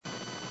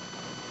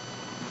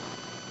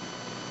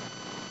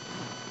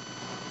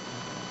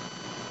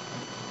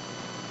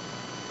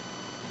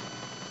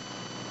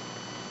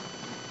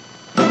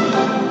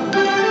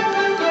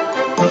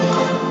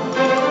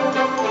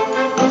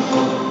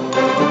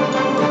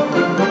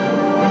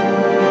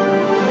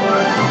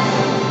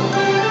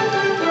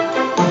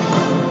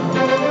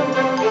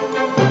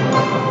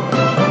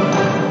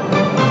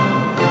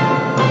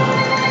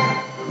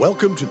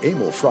Welcome to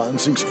Emil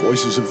Franzing's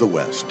Voices of the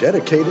West,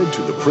 dedicated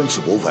to the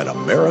principle that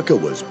America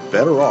was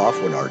better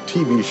off when our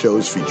TV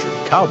shows featured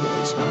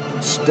cowboys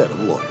instead of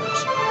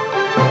lawyers.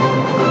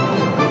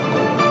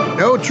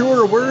 No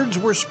truer words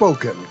were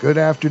spoken. Good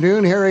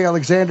afternoon. Harry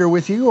Alexander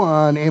with you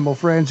on Emil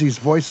Franzing's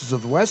Voices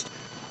of the West,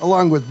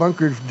 along with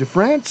Bunker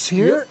DeFrance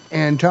here, Yep.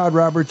 and Todd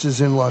Roberts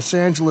is in Los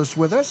Angeles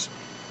with us.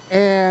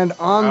 And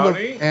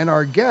and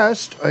our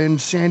guest in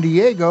San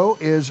Diego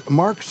is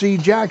Mark C.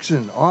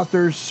 Jackson,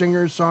 author,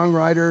 singer,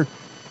 songwriter,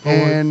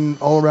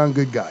 and all-around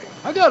good guy.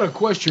 I got a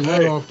question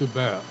right off the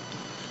bat.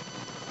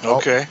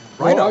 Okay.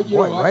 Right Well, off,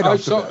 boy, right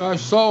off the bat. I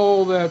saw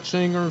all that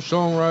singer,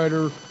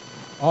 songwriter,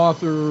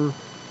 author,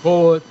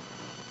 poet,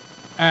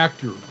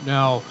 actor.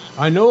 Now,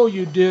 I know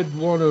you did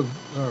one of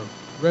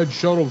Red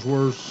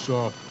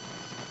Shuttlesworth's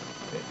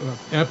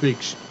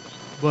epics,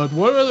 but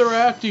what other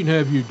acting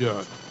have you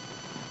done?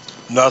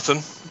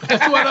 Nothing.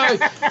 That's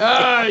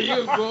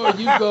what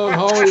you've gone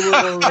Hollywood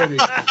already.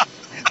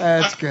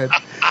 That's good.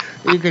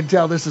 You can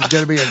tell this is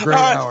going to be a great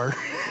hour.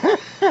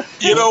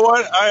 You know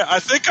what? I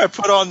think I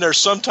put on there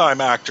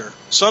sometime actor.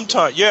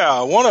 Sometime,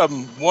 yeah. One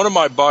of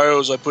my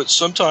bios I put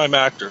sometime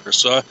actor.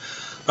 So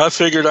I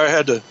figured I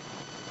had to.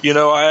 You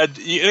know,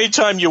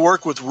 anytime you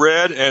work with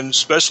Red and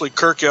especially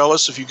Kirk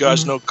Ellis, if you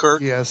guys know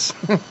Kirk. Yes.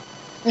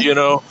 You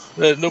know,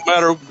 no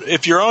matter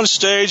if you're on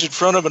stage in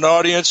front of an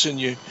audience and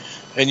you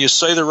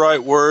say the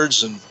right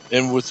words, and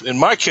in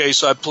my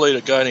case, I played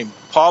a guy named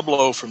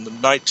Pablo from the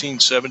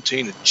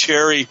 1917 in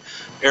Cherry,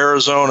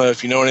 Arizona.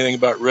 If you know anything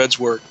about Red's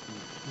work,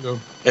 No.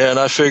 And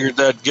I figured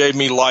that gave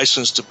me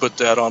license to put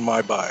that on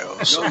my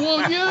bio. So.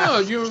 Well, yeah,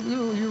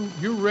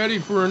 you're ready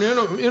for an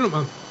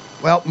interview.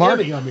 Well,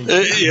 Mark,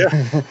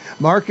 Yeah.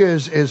 Mark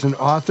is an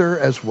author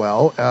as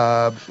well.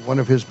 One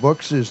of his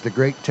books is The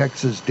Great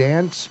Texas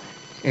Dance,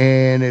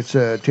 and it's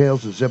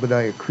Tales of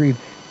Zebediah Creed.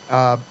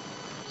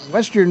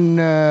 Western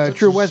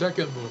True West.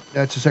 Second book.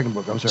 That's the second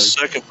book. I'm sorry.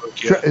 Second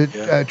book.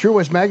 Yeah. True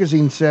West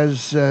magazine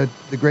says the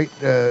Great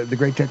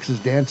Texas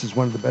Dance is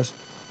one of the best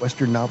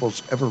Western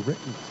novels ever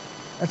written.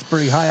 That's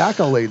pretty high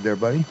accolade there,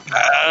 buddy.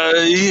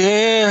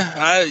 Yeah.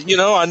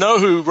 I know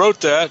who wrote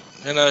that,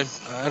 and I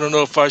don't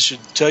know if I should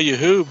tell you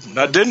who.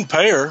 I didn't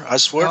pay her. I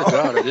swear to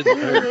God, I didn't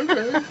pay her.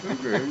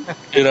 Okay.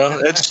 You know,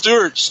 and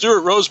Stuart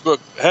Rosebrook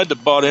had to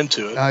bought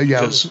into it.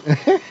 Yeah.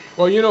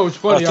 Well, it's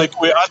funny. I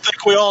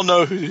think we all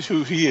know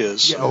who he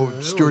is. Yeah,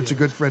 Stuart's a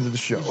good friend of the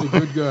show. He's a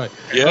good guy.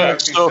 Yeah. He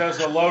says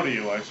hello to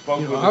you. I spoke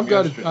with him I've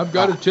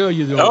got to tell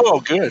you though. Oh,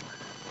 good.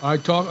 I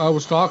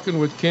was talking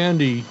with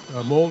Candy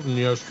Moulton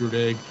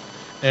yesterday,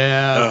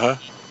 and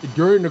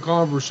during the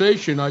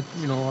conversation, I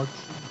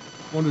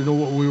wanted to know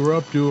what we were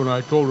up to, and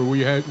I told her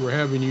we're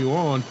having you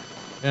on,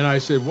 and I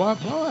said, "Why?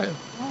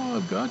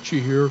 I've got you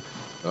here.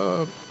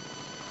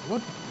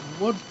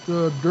 What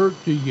dirt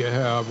do you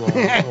have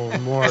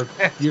on Mark?"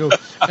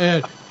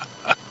 And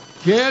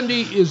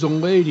Candy is a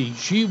lady.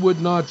 She would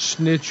not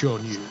snitch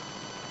on you.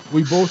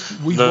 We both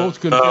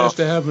confess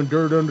to having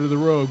dirt under the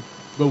rug,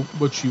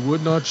 but she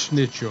would not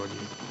snitch on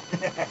you.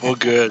 Well,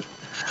 good.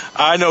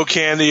 I know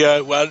Candy.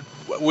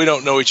 We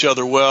don't know each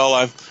other well.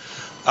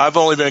 I've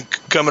only been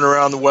coming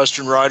around the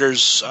Western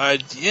Writers.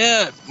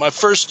 My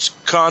first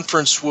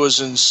conference was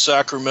in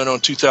Sacramento in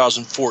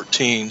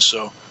 2014.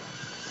 So.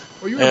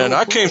 And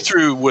I came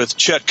through with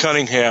Chet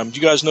Cunningham. Do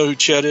you guys know who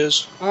Chet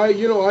is? I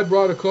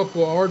brought a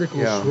couple of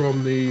articles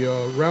from the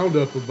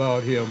roundup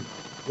about him.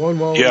 One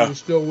while he was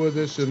still with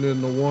us, and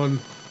then the one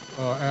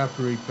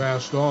after he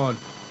passed on.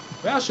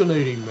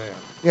 Fascinating man.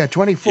 Yeah,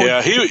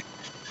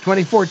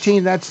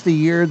 2014. That's the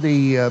year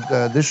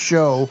this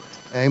show,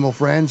 Emil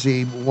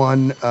Franzi,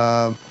 won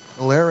the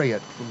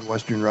Lariat from the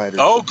Western Writers.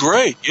 Oh,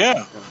 great!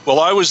 Yeah. Well,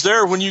 I was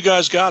there when you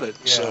guys got it.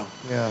 Yeah. So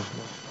Yeah,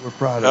 we're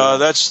proud of it.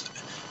 that's.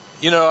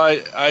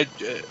 I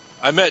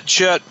met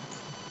Chet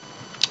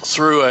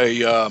through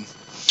a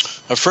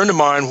friend of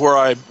mine where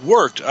I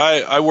worked.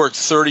 I worked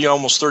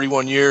almost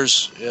 31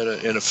 years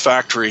in a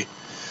factory,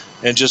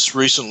 and just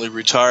recently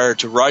retired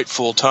to write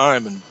full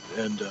time. And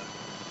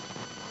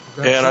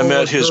I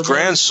met his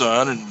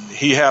grandson, and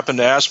he happened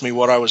to ask me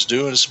what I was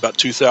doing. It's about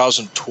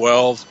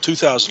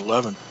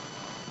 2011.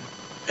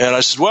 And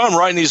I said, "Well, I'm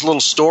writing these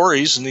little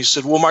stories." And he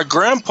said, "Well, my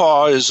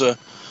grandpa is a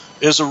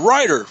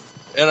writer.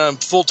 And I'm a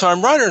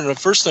full-time writer." And the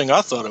first thing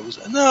I thought was,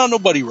 no,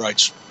 nobody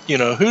writes.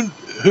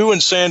 Who in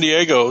San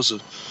Diego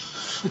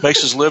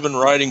makes his living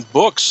writing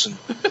books?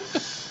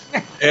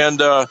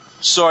 And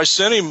so I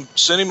sent him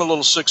a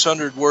little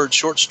 600-word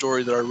short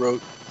story that I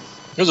wrote.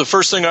 It was the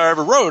first thing I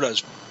ever wrote. I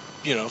was,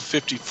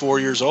 54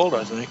 years old,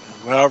 I think,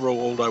 however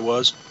old I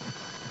was.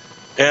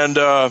 And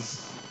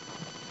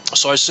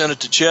so I sent it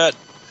to Chet,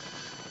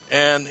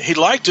 and he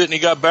liked it, and he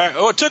got back.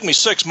 Oh, it took me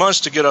 6 months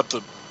to get up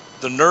the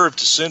nerve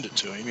to send it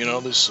to him.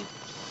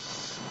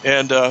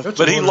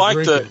 But he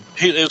liked it.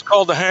 It was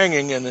called The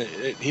Hanging, and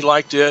he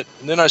liked it.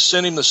 And then I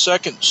sent him the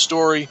second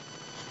story.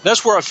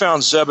 That's where I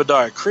found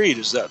Zebediah Creed,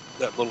 is that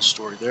little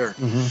story there.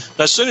 Mm-hmm.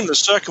 I sent him the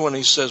second one, and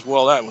he says,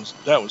 "Well,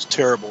 that was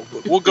terrible,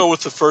 but we'll go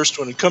with the first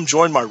one and come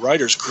join my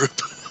writers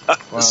group."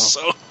 Wow.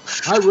 So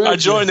I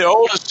joined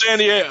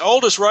the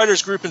oldest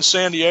writers group in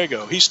San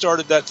Diego. He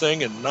started that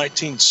thing in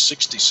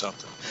 1960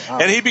 something,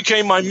 and he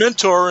became my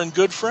mentor and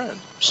good friend.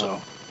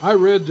 So I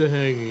read The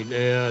Hanging,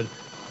 and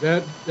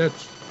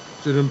that's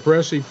an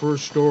impressive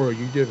first story.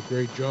 You did a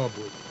great job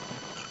with it.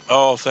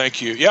 Oh,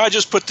 thank you. Yeah, I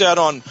just put that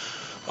on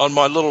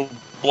my little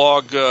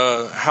blog,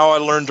 How I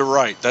Learned to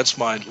Write. That's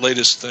my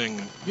latest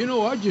thing. You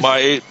know,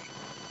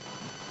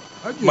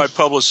 my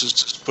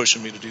publicist is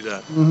pushing me to do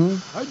that.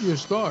 Mm-hmm. I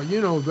just thought,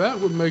 that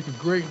would make a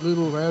great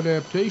little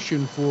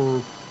adaptation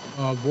for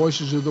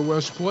Voices of the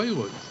West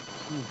playlist.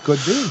 Could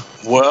be.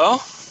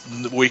 Well,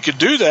 we could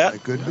do that.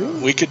 It could be.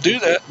 We could do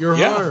that. You're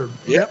hired.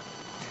 Yep.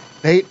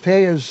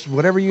 Pay us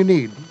whatever you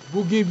need.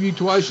 We'll give you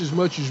twice as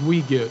much as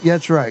we get. Yeah,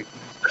 that's right.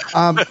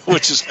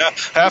 Which is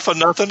half of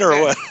nothing, or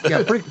what?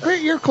 Yeah,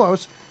 you're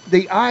close.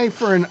 The Eye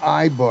for an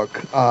Eye book,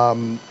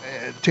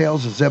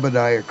 Tales of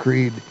Zebediah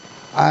Creed.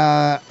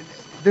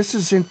 This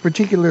is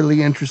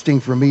particularly interesting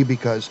for me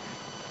because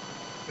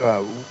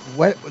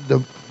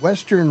the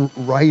Western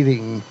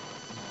writing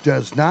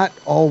does not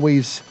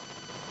always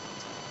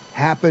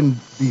happen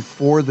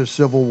before the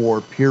Civil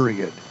War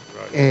period.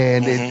 Right.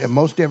 And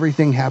most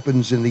everything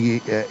happens in the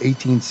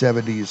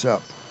 1870s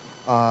up.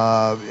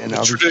 And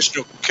the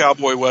traditional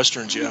cowboy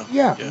westerns, yeah.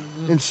 Yeah.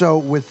 Mm-hmm. And so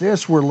with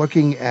this, we're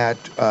looking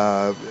at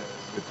the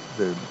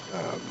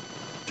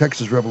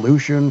Texas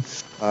Revolution.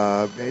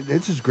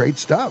 This is great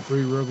stuff.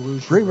 Free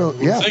Revolution.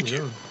 Yeah. Thank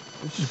you.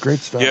 This is great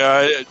stuff.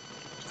 Yeah,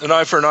 An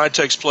Eye for an Eye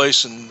takes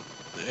place in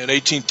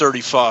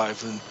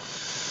 1835,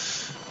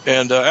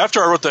 and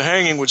after I wrote The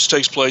Hanging, which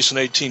takes place in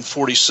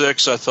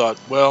 1846, I thought,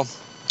 well,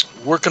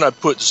 where can I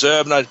put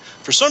Zeb? And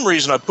for some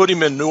reason, I put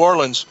him in New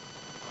Orleans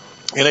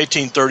in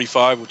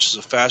 1835, which is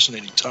a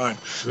fascinating time.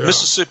 Yeah.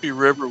 Mississippi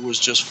River was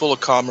just full of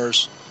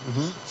commerce.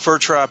 Mm-hmm. Fur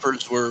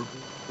trappers were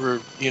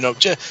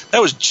that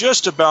was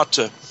just about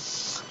to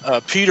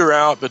peter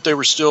out, but they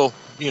were still,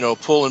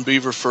 pulling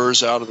beaver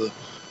furs out of the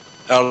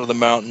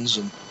mountains,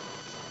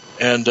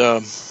 and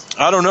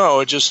I don't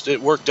know,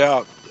 it worked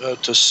out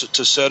to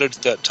set it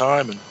at that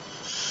time, and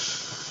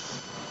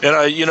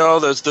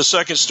the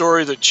second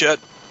story that Chet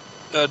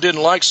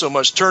didn't like so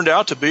much turned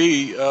out to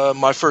be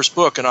my first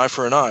book, An Eye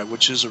for an Eye,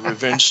 which is a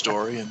revenge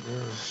story, and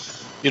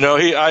he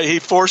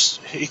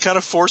kind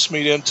of forced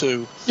me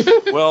into,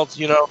 well,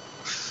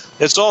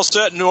 it's all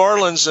set in New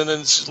Orleans, and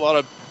it's a lot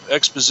of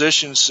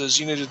exposition. Says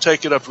you need to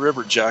take it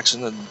upriver,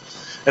 Jackson, and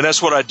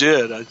that's what I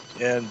did.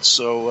 And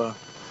because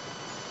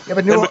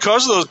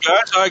of those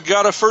guys, I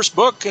got a first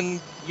book,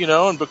 and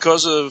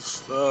because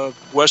of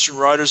Western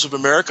Writers of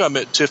America, I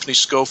met Tiffany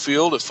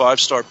Schofield at 5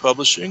 Star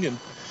Publishing, and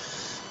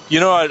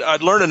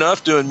I'd learned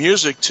enough doing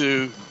music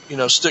to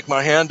stick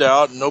my hand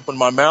out and open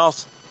my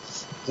mouth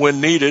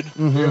when needed,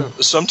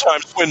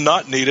 sometimes when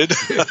not needed.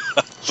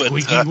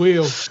 Squeaky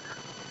wheel.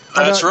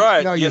 That's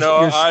right.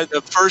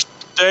 The first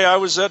day I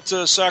was at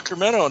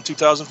Sacramento in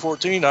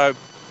 2014, you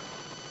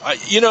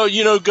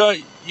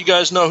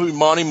guys know who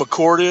Monty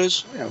McCord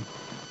is? Yeah.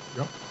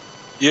 Yep.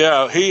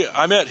 Yeah,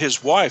 I met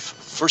his wife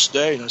first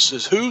day, and I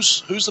says,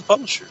 "Who's the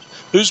publisher?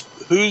 Who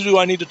do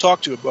I need to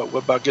talk to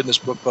about getting this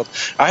book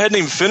published?" I hadn't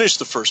even finished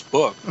the first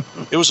book;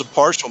 it was a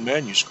partial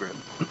manuscript.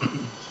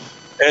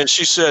 And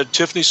she said,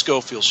 "Tiffany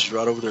Schofield, she's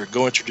right over there.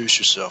 Go introduce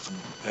yourself."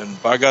 And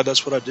by God,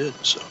 that's what I did.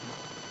 So.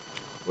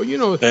 Well,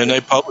 and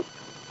they published.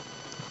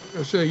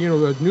 I say,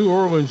 that New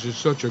Orleans is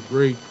such a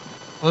great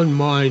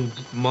unmined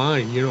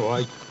mine.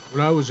 When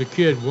I was a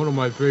kid, one of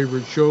my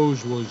favorite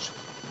shows was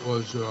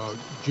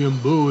Jim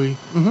Bowie,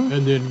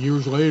 and then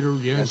years later,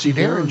 Yancey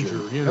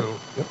Derringer. Yep.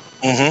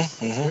 Yeah,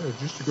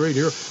 just a great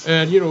era.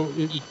 And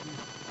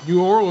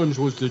New Orleans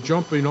was the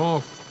jumping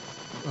off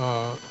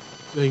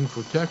thing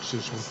for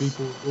Texas when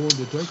people were going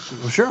to Texas.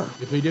 Well, sure.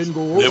 If they didn't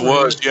go over, it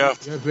was if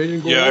they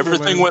didn't go over,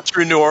 everything went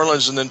through New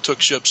Orleans and then took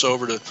ships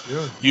over to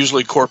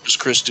usually Corpus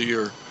Christi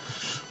or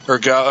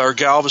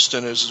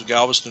Galveston. It was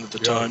Galveston at the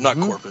time, not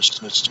Corpus.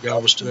 It's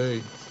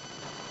Galveston.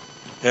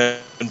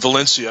 And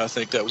Valencia, I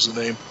think that was the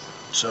name.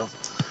 So,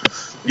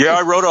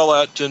 I wrote all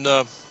that, and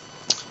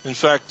in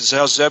fact,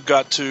 how Zeb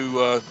got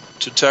to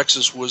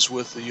Texas was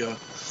with the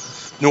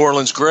New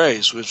Orleans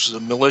Grays, which was a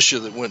militia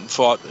that went and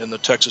fought in the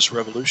Texas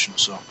Revolution.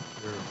 So,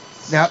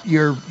 now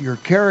your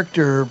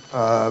character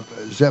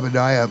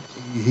Zebediah,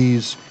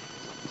 he's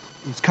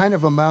kind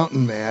of a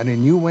mountain man,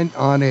 and you went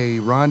on a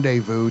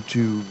rendezvous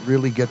to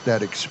really get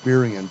that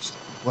experience.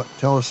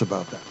 Tell us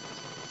about that.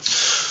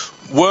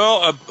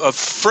 Well, a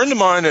friend of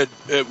mine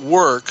at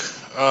work,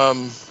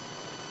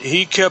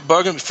 he kept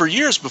bugging me for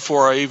years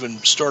before I even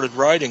started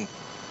writing.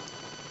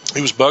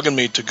 He was bugging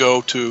me to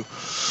go to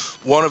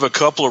one of a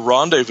couple of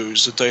rendezvous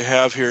that they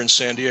have here in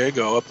San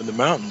Diego up in the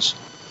mountains.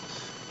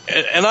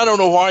 And I don't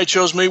know why he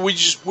chose me. We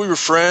were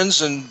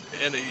friends, and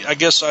I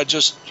guess I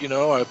just,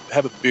 I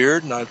have a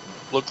beard and I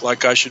look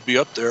like I should be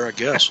up there, I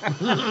guess.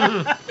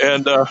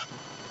 And,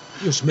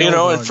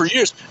 and for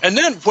years. And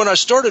then when I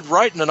started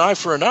writing An Eye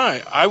for an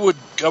Eye, I would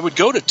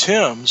go to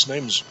Tim. His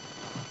name's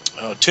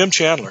Tim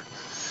Chandler.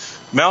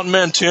 Mountain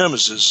Man Tim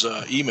is his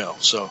email.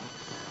 So,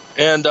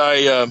 and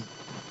I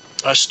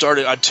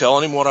I'd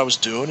telling him what I was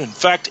doing. In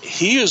fact,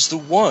 he is the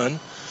one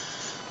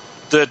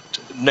that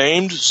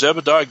named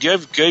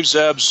Zebediah, gave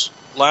Zeb's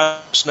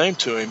last name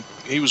to him.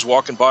 He was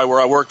walking by where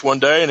I worked one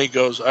day, and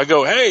I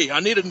go, hey, I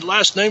need a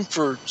last name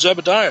for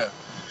Zebediah.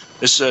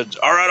 They said,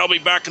 all right, I'll be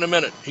back in a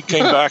minute. He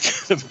came back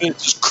in a minute.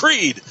 It's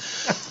Creed.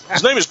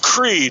 His name is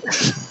Creed.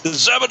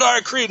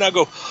 Zebediah Creed. And I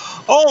go,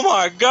 oh,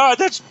 my God,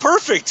 that's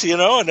perfect,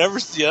 and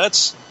everything. Yeah,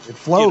 that's... It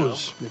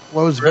flows. It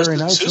flows very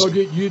nicely. So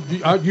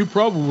you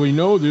probably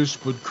know this,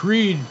 but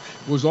Creed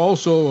was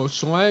also a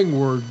slang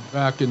word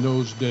back in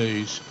those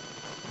days.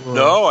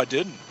 No, I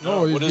didn't.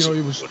 No, it was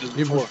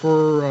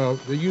for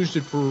they used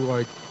it for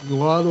like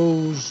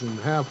mulattoes and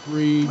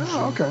half-breeds.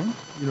 Oh, okay.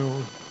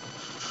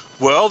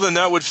 Well, then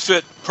that would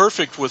fit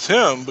perfect with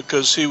him,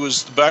 because the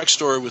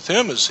backstory with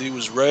him is he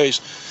was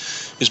raised.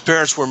 His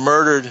parents were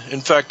murdered.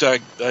 In fact,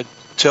 I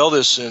tell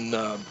this in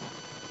the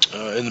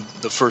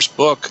first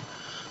book.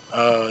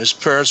 His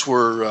parents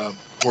were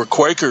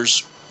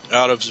Quakers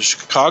out of the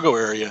Chicago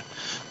area,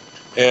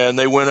 and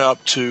they went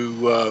out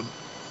to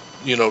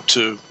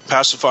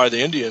pacify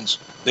the Indians.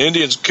 The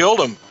Indians killed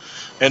him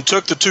and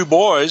took the two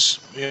boys,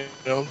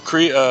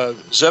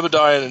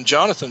 Zebediah and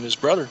Jonathan, his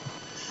brother,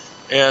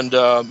 and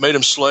made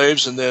them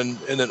slaves. And then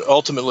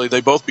ultimately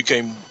they both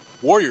became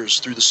warriors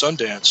through the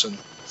Sundance,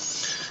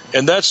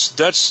 and that's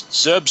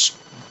Zeb's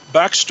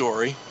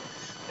backstory.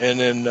 And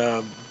then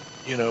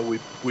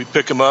we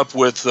pick him up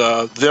with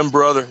the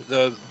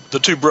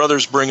two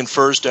brothers bringing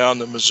furs down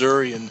the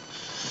Missouri, and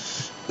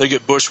they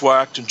get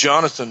bushwhacked, and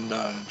Jonathan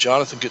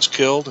gets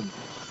killed, and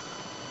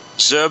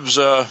Zeb's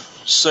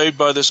saved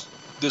by this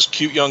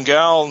cute young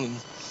gal, and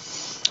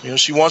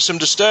she wants him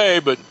to stay,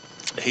 but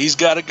he's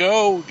got to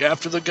go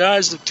after the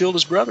guys that killed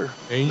his brother.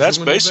 That's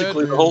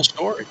basically the whole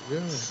story. Yeah.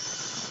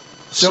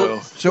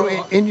 So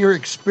in your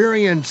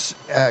experience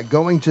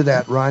going to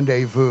that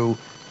rendezvous.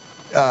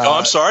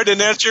 I'm sorry, I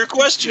didn't answer your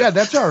question. Yeah,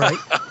 that's all right.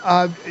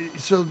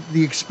 So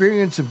the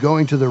experience of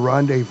going to the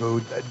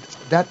rendezvous,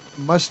 that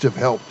must have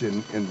helped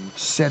in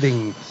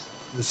setting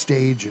the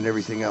stage and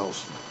everything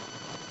else.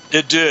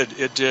 It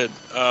did.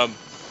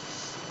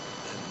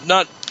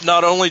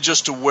 Not only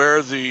just to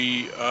wear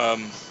the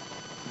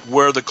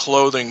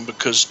clothing,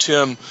 because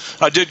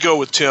I did go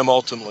with Tim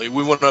ultimately.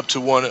 We went up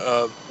to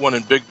one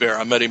in Big Bear.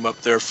 I met him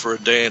up there for a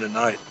day and a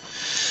night.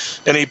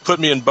 And he put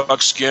me in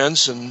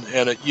buckskins, and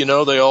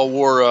they all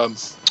wore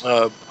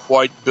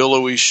white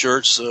billowy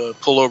shirts,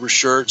 pullover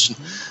shirts. And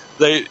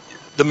I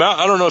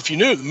don't know if you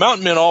knew, the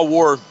mountain men all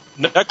wore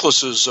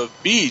necklaces of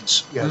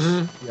beads. Yes,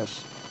 Mm-hmm.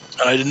 yes.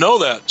 And I didn't know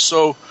that.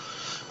 So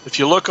if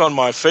you look on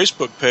my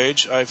Facebook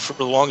page, for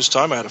the longest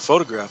time I had a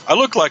photograph. I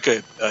look like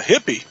a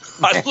hippie.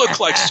 I look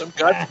like some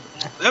guy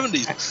from the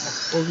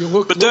 70s.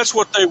 Well, that's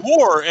what they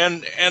wore.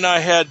 And I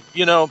had,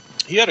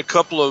 he had a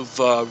couple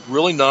of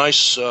really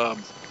nice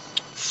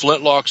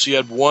flintlocks. He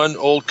had one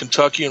old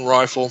Kentuckian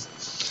rifle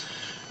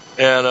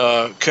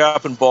and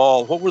cap and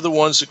ball. What were the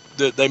ones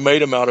that they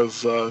made them out of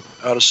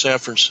San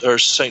Francisco or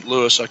St.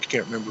 Louis? I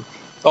can't remember.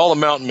 All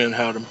the mountain men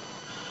had them.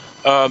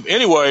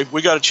 Anyway,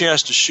 we got a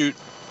chance to shoot,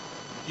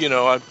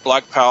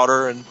 black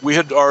powder, and we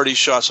had already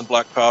shot some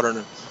black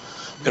powder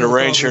in a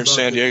range here in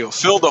San Diego.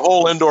 Filled the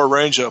whole indoor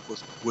range up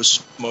with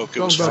smoke.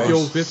 It was about fun. the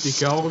old 50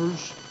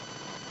 calibers.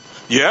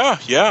 Yeah.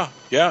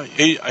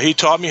 He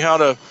taught me how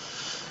to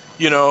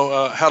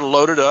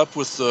load it up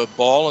with the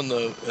ball and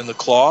the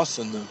cloth,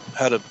 and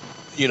how to,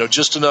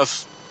 just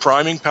enough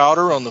priming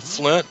powder on the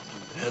flint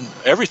and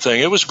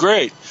everything. It was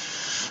great,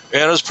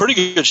 and it was a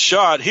pretty good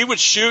shot. He would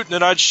shoot, and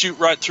then I'd shoot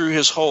right through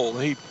his hole.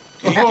 He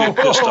get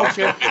pissed off.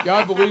 Okay. Yeah,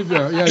 I believe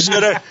that. Yeah,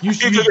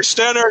 he could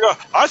stand there and go,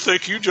 I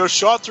think you just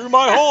shot through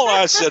my hole.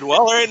 I said,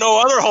 well, there ain't no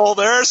other hole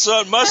there, so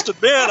it must have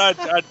been.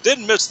 I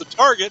didn't miss the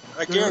target.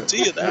 I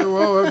guarantee you that. Yeah,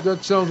 well,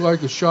 that sounds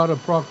like a shot a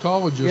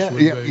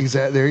proctologist. Yeah,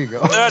 exactly. There you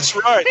go. That's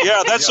right.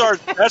 Yeah, that's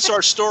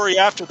our story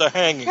after the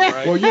hanging,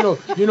 right? Well,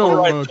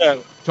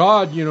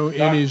 Todd,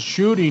 in his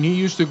shooting, he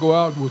used to go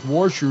out with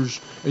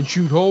washers and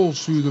shoot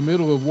holes through the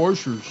middle of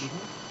washers.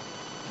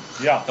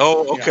 Yeah.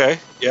 Oh, okay.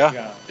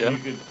 Yeah.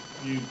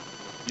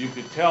 You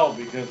could tell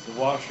because the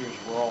washers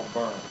were all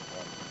burned.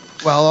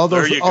 Well, all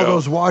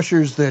those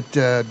washers that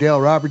Dale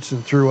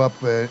Robertson threw up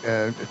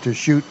to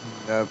shoot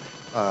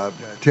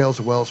Tales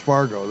of Wells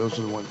Fargo, those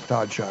are the ones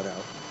Todd shot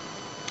out.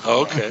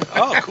 Oh, okay.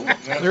 Oh, cool.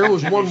 There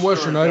was one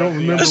Western, I don't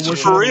remember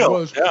which one it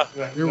was. Yeah.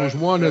 There was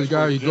one, the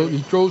guy,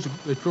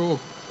 they throw a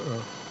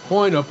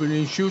coin up and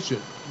he shoots it,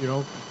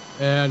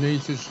 and he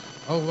says,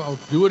 I'll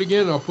do it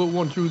again. I'll put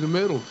one through the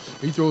middle.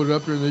 He throws it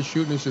up there and they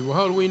shoot, and they said, well,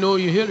 how do we know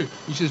you hit it?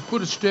 He says,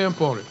 put a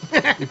stamp on it.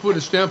 They put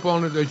a stamp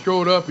on it. They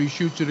throw it up. He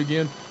shoots it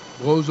again,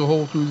 blows a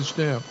hole through the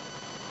stamp.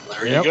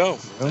 There you go.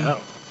 Yeah.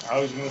 I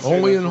was going to say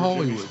only in Jimmy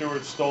Hollywood.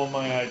 Stewart stole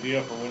my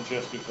idea for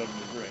Winchester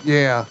 73.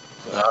 Yeah.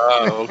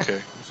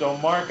 Okay. So,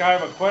 Mark, I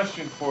have a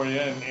question for you,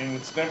 and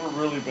it's never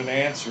really been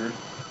answered.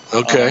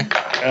 Okay.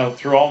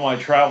 Through all my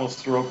travels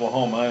through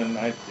Oklahoma, and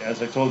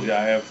as I told you,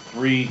 I have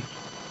 3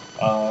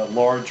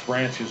 large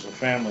branches of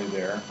family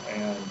there,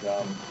 and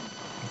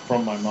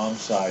from my mom's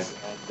side.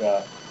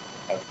 And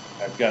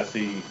I've got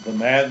the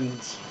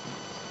Maddens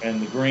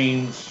and the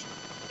Greens,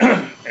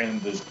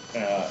 and the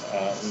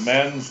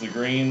Maddens, the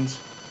Greens,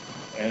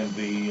 and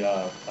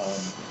the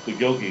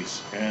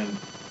Gilkeys, and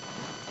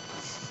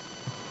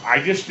I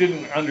just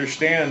didn't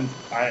understand.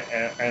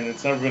 And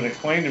it's never been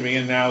explained to me.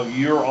 And now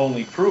you're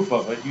only proof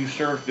of it. You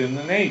served in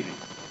the Navy.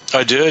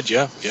 I did,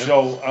 yeah.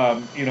 So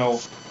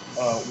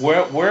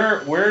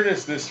where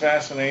does this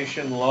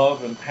fascination,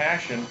 love, and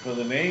passion for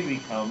the Navy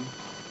come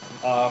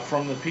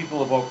from the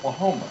people of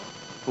Oklahoma,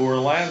 who are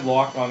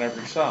landlocked on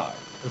every side?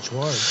 That's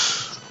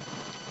right.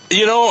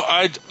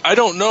 I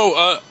don't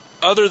know.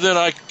 Other than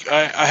I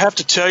have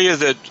to tell you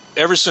that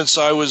ever since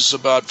I was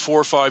about 4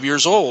 or 5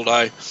 years old,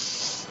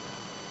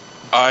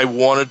 I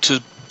wanted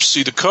to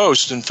see the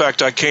coast. In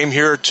fact, I came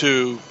here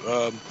to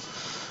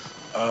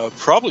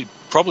probably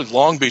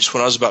Long Beach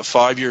when I was about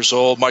 5 years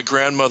old. My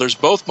grandmothers,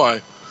 both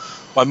my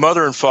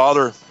mother and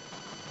father,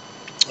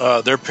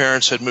 their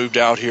parents had moved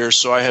out here,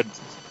 so I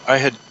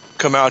had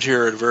come out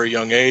here at a very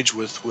young age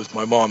with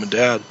my mom and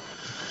dad.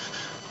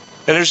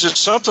 And there's just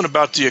something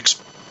about the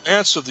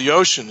expanse of the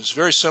ocean. It's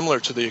very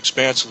similar to the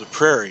expanse of the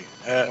prairie.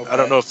 Okay. I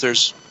don't know if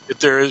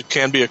there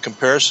can be a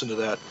comparison to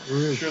that.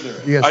 Sure there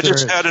is. Yes, I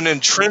just had an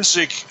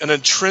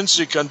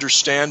intrinsic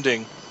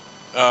understanding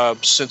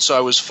since I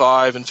was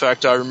 5. In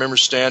fact, I remember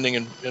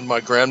standing in my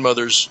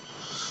grandmother's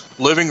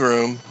living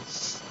room,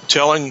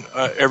 telling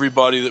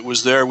everybody that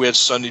was there. We had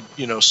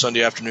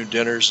Sunday afternoon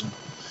dinners, and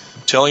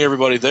telling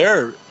everybody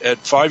there at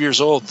 5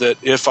 years old that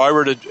if I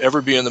were to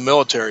ever be in the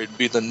military, it'd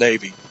be the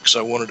Navy, because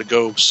I wanted to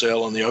go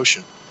sail on the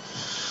ocean.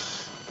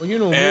 Well,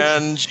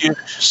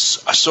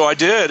 so I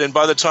did, and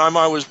by the time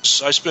I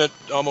spent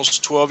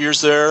almost 12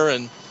 years there,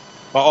 and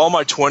all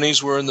my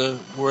 20s were in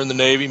the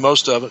Navy,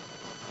 most of it.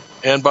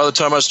 And by the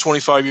time I was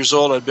 25 years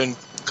old, I'd been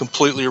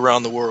completely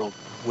around the world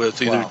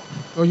with either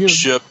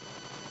ship,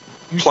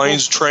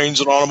 planes,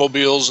 trains, and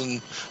automobiles,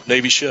 and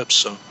Navy ships.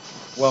 So,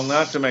 well,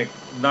 not to make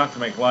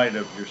light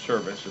of your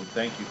service, and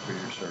thank you for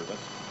your service.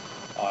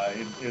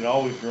 It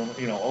always,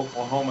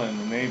 Oklahoma and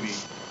the Navy.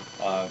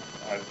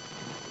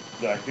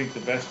 I think the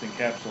best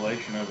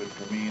encapsulation of it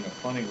for me, in a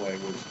funny way,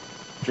 was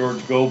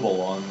George Goebel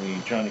on the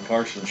Johnny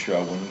Carson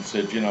show when he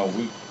said,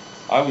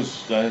 I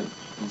was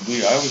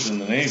in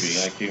the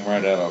Navy. I came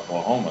right out of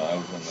Oklahoma. I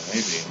was in the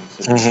Navy,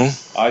 and he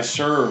said, I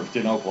served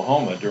in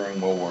Oklahoma during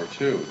World War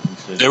II. He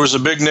said, there was a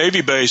big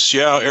Navy base,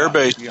 air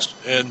base,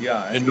 in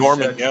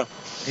Norman.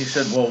 He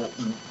said, well,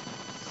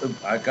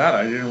 I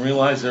didn't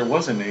realize there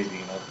was a Navy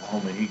in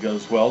Oklahoma. He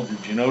goes, well,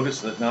 did you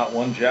notice that not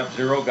one Jap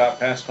Zero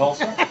got past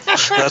Tulsa?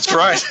 That's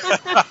right.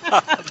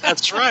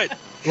 That's right.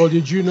 Well,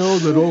 did you know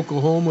that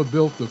Oklahoma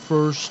built the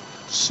first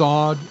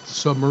sod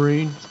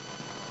submarine?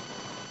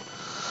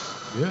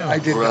 Yeah, I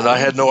did. I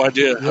had no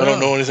idea. Yeah. I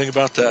don't know anything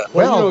about that.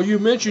 Well, you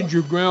mentioned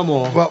your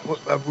grandma. Well,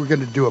 we're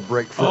going to do a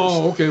break first.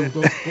 Oh, okay.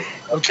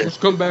 Okay. Let's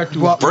come back to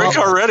break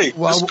already.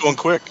 This is going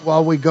quick.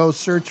 While we go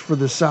search for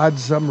the sod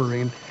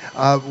submarine,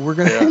 we're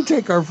going to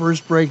take our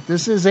first break.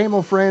 This is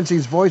Emil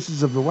Franzi's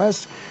Voices of the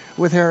West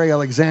with Harry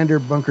Alexander,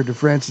 Bunker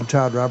DeFrance, and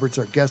Todd Roberts.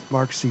 Our guest,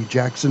 Mark C.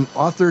 Jackson,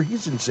 author.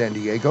 He's in San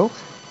Diego.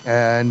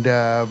 And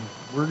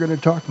we're going to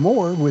talk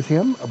more with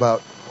him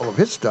about all of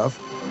his stuff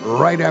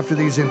right after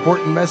these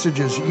important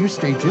messages. You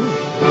stay tuned.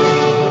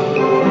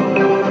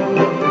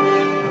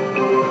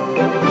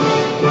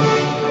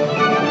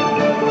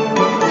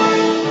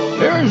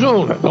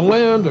 Arizona, the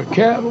land of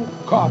cattle,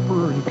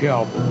 copper, and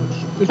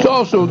cowboys. It's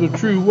also the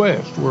true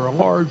West, where a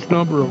large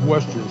number of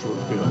Westerns were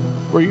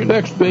filmed. For your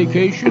next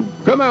vacation,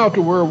 come out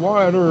to where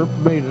Wyatt Earp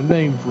made a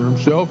name for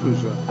himself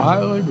as a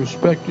highly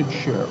respected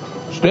sheriff.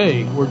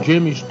 Stay where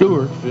Jimmy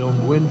Stewart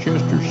filmed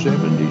Winchester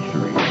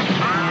 73.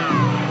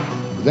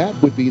 That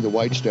would be the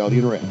White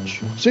Stallion Ranch.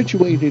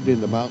 Situated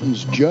in the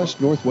mountains just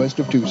northwest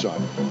of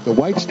Tucson, the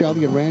White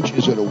Stallion Ranch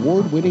is an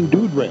award-winning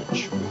dude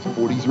ranch with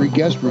 43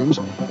 guest rooms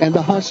and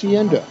the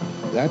Hacienda.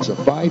 That's a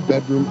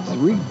 5-bedroom,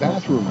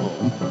 3-bathroom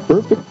home,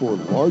 perfect for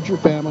larger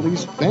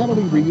families,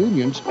 family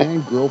reunions,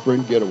 and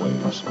girlfriend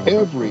getaways.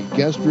 Every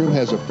guest room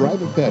has a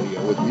private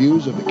patio with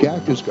views of the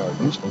cactus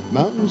gardens,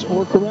 mountains,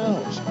 or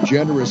corrals.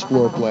 Generous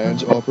floor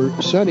plans offer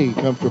sunny,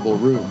 comfortable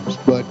rooms,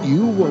 but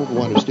you won't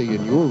want to stay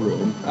in your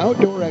room.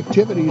 Outdoor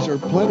activities are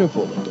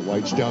plentiful at the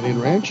White Stallion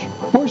Ranch.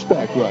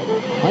 Horseback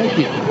riding,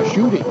 hiking,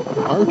 shooting,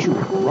 archery,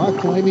 rock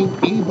climbing,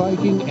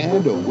 e-biking,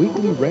 and a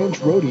weekly ranch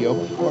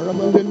rodeo are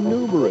among the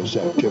numerous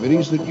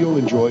activities that you'll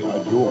enjoy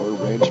on your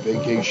ranch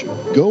vacation.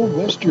 Go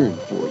Western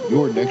for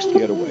your next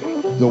getaway.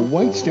 The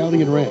White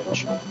Stallion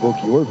Ranch. Book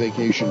your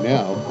vacation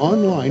now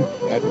online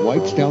at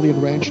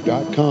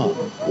whitestallionranch.com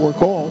or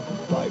call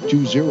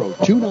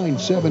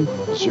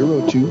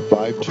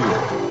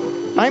 520-297-0252.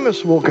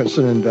 Imus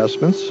Wilkinson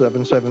Investments,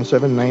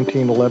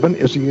 777-1911,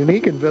 is a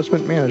unique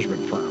investment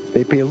management firm.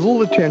 They pay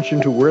little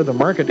attention to where the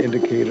market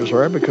indicators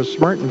are because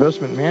smart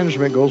investment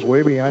management goes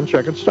way beyond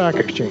checkered stock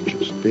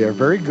exchanges. They are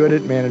very good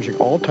at managing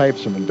all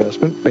types of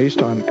investment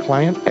based on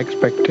client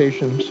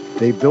expectations.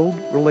 They build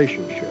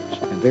relationships,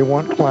 and They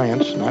want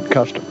clients, not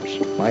customers.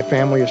 My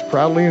family is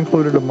proudly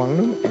included among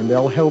them, and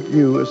they'll help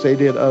you, as they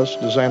did us,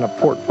 design a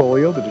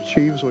portfolio that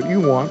achieves what you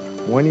want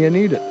when you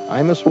need it.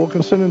 Imus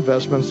Wilkinson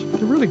Investments,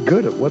 they're really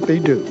good at what they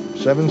do.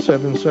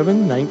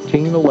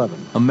 777-1911.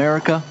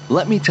 America,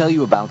 let me tell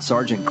you about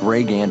Sergeant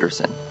Greg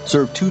Anderson.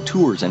 Served 2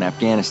 tours in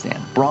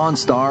Afghanistan,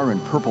 Bronze Star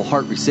and Purple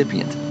Heart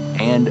recipient,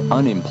 and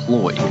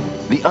unemployed.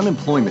 The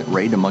unemployment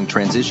rate among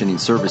transitioning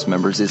service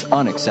members is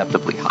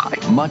unacceptably high,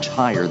 much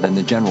higher than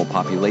the general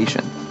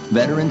population.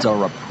 Veterans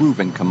are a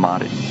proven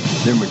commodity.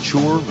 They're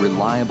mature,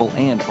 reliable,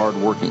 and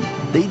hardworking.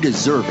 They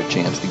deserve a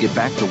chance to get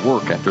back to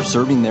work after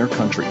serving their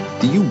country.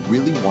 Do you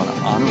really want to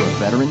honor a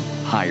veteran?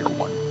 Hire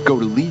one. Go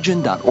to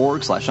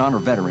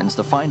legion.org/honor-veterans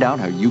to find out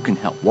how you can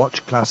help.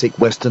 Watch classic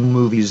Western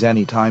movies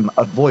anytime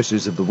at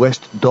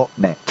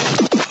voicesofthewest.net.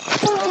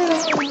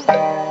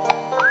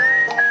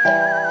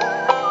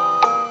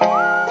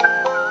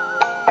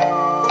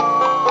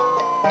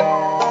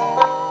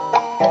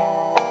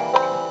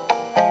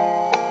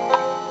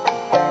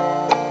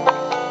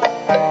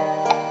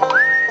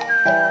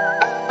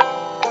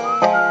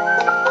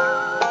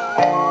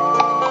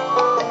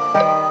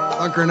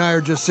 And I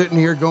are just sitting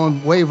here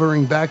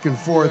wavering back and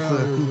forth,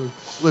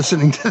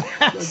 listening to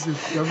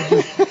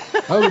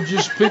that. I was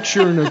just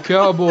picturing a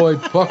cowboy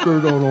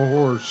puckered on a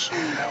horse.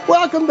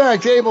 Welcome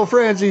back to Abel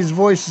Franzi's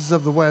Voices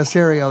of the West.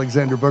 Harry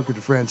Alexander Bunker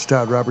DeFrance,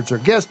 Todd Roberts. Our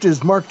guest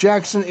is Mark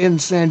Jackson in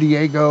San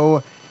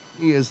Diego.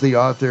 He is the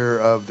author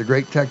of The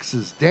Great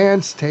Texas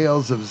Dance,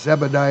 Tales of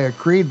Zebediah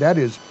Creed. That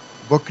is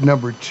book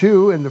number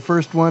 2, and the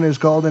first one is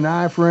called An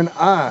Eye for an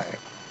Eye.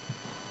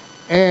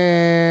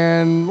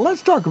 And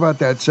let's talk about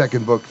that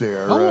second book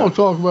there. I want to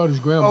talk about his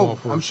grandma for a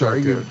second. I'm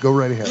sorry. Go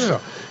right ahead.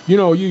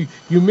 Yeah.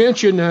 You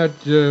mentioned that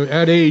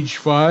at age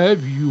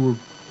 5 you were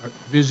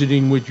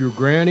visiting with your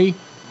granny,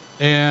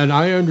 and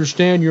I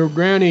understand your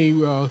granny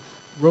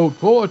wrote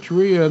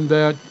poetry, and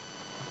that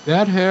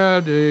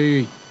had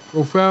a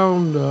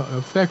profound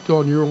effect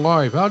on your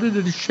life. How did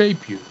it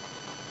shape you?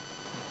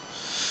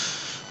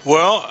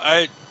 Well,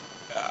 I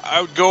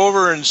would go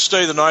over and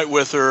stay the night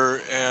with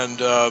her,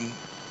 and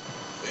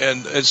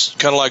it's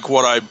kind of like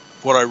what I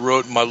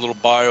wrote in my little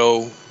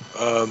bio.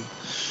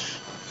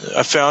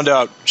 I found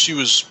out she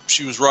was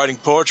writing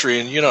poetry,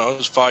 and I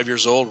was 5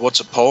 years old. What's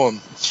a poem?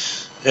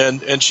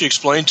 And she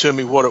explained to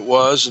me what it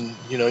was, and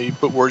you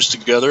put words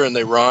together and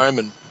they rhyme.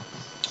 And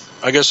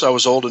I guess I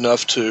was old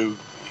enough to,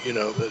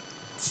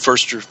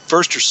 first or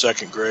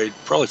second grade,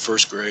 probably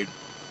first grade,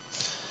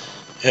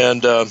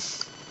 and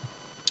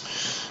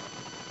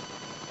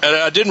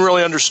I didn't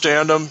really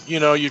understand them.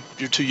 You're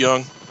too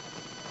young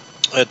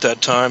at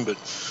that time, but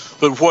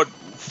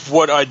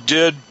what I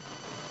did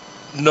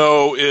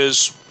know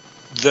is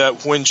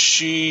that when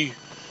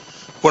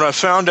I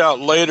found out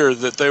later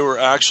that they were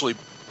actually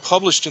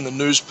published in the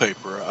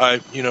newspaper,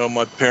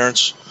 my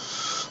parents,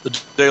 the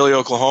Daily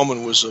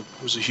Oklahoman was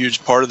a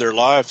huge part of their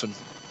life,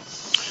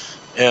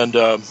 and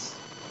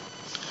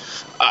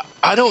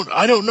I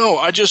don't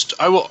know.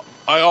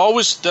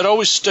 That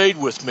always stayed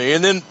with me.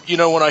 And then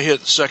when I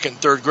hit second,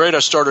 third grade, I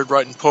started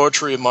writing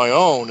poetry of my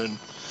own,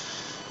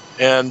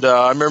 and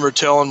I remember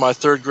telling my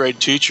third grade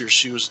teacher,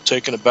 she was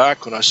taken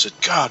aback when I said,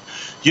 God,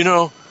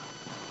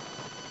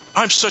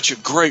 I'm such a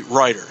great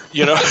writer,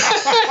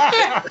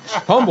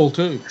 Humble,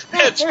 too.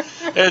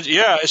 and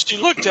she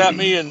looked at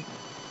me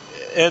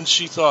and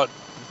she thought,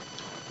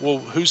 well,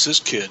 who's this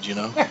kid,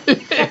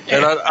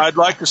 And I'd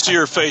like to see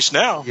her face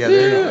now. Yeah,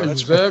 there you go.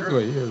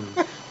 Exactly.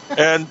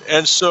 Yeah.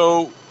 And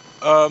so,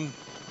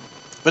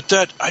 but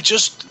that,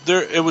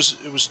 it was,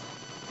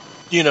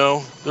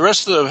 the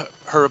rest of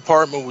her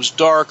apartment was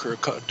dark, her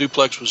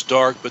duplex was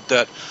dark, but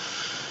that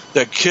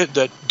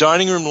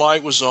dining room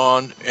light was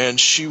on, and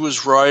she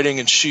was writing,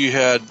 and she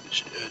had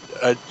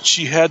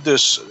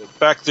this,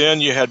 back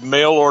then you had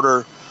mail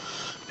order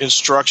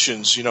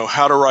instructions,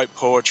 how to write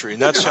poetry,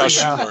 and that's how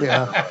she learned.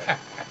 Yeah.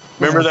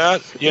 Remember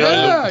that?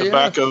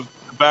 The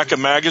back of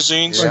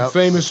magazines? Like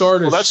famous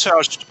artists. Well, that's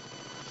how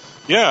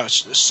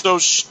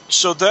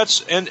so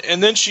that's,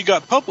 and then she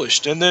got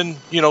published, and then,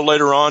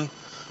 later on,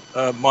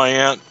 my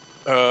aunt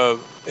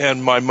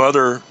and my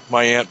mother,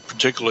 my aunt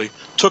particularly,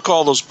 took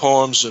all those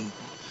poems and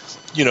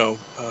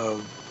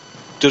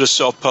did a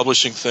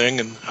self-publishing thing,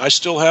 and I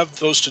still have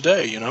those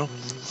today.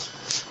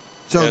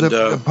 So and,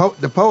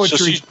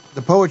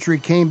 the poetry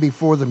came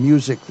before the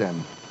music,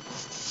 then.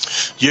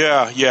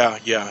 Yeah.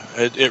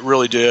 It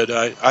really did.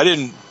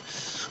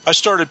 I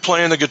started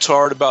playing the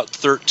guitar at about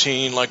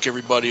 13, like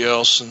everybody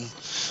else, and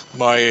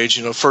my age.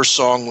 First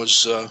song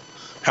was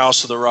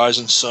House of the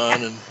Rising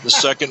Sun, and the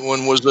second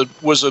one was a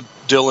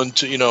Dylan.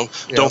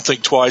 Don't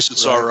Think Twice,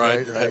 It's All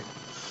Right. Right.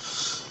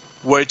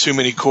 Way too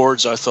many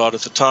chords, I thought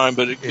at the time,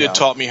 but it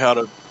taught me how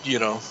to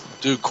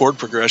do chord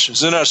progressions.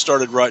 Then I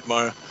started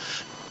writing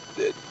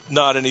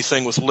not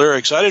anything with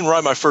lyrics. I didn't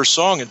write my first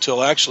song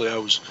until actually I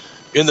was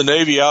in the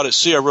Navy out at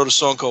sea. I wrote a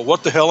song called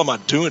 "What the Hell Am I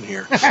Doing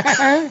Here?"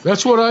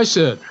 That's what I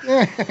said.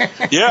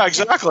 Yeah,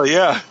 exactly.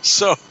 Yeah.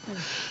 So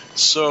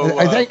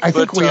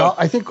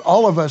I think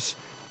all of us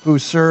who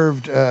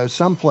served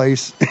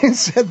someplace and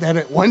said that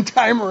at one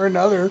time or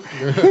another.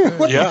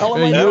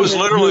 That was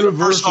literally the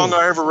first song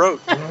I ever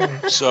wrote.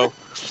 So,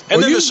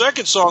 and then the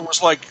second song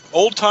was like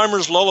Old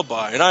Timer's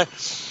Lullaby,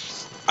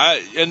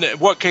 and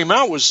what came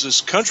out was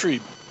this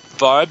country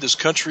vibe, this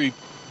country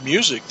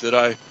music that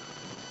I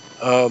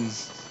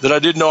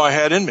didn't know I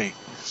had in me,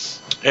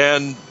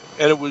 and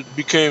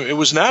it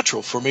was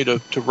natural for me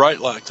to write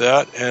like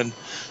that. And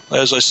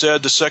as I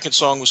said, the second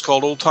song was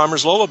called Old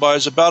Timer's Lullaby.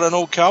 It's about an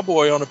old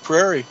cowboy on a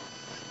prairie.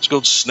 It's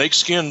called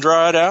Snakeskin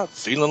Dried Out,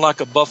 Feeling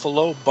Like a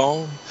Buffalo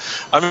Bone.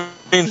 I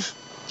mean,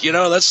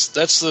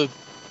 that's the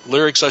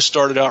lyrics I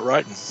started out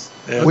writing.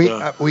 And,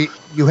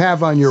 you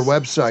have on your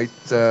website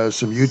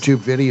some YouTube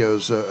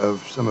videos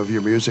of some of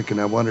your music, and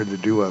I wanted to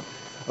do a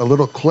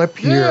little clip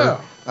here.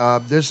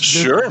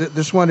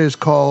 This one is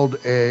called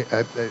I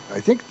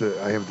think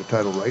I have the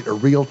title right, A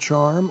Real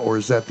Charm, or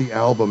is that the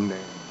album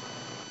name?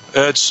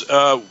 It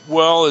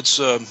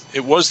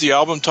was the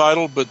album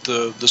title, but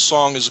the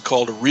song is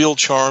called A Real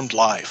Charmed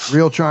Life.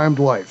 Real Charmed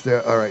Life.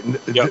 All right.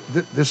 Yep.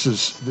 This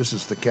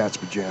is the Cat's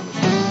Pajamas.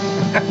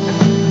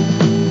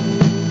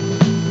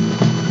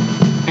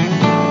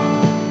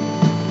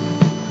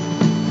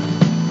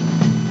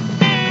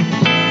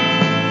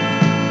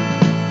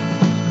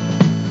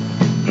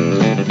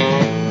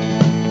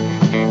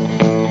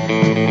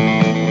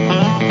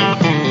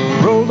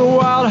 Rode the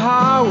wild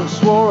highway,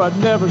 swore I'd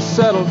never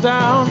settle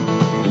down.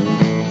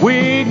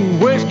 Weed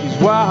and whiskey's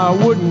why I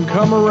wouldn't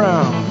come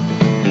around.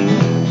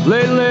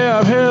 Lately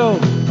I've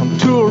held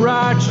to a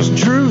righteous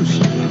truce,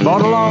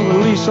 bought a longer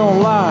lease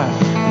on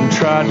life and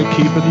tried to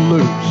keep it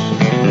loose.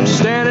 I'm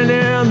standing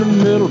in the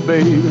middle,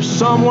 baby,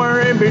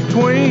 somewhere in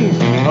between,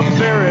 a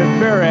very,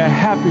 very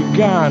happy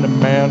kind of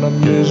man of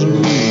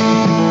misery.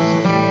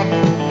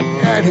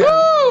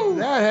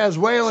 That has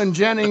Waylon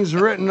Jennings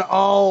written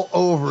all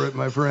over it,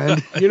 my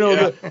friend.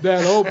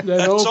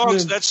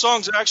 That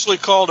song's actually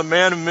called A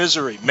Man of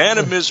Misery. Man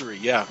of Misery,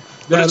 yeah.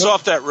 But it's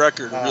off that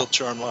record, A Real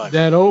Charmed Life.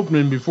 That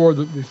opening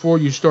before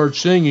you start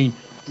singing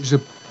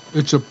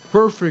it's a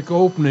perfect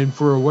opening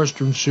for a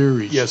Western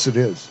series. Yes, it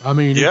is. I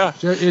mean,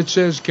 it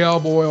says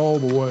cowboy all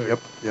the way.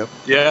 Yep.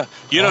 Yeah.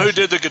 You know who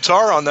did the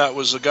guitar on that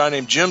was a guy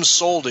named Jim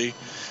Soldi,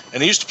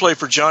 and he used to play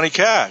for Johnny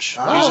Cash.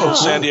 He's a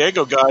San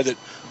Diego guy that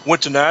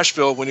went to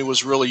Nashville when he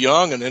was really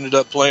young and ended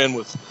up playing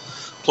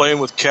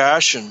with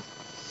Cash, and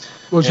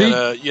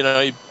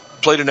he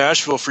played in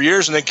Nashville for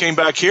years and then came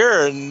back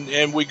here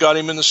and we got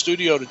him in the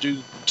studio to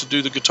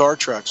do the guitar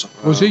tracks.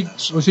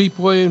 Was he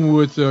playing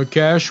with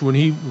Cash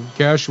when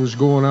Cash was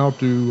going out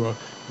to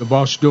the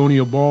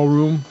Bostonia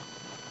Ballroom?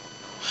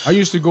 I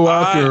used to go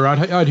out there.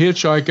 I'd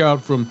hitchhike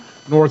out from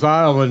North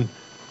Island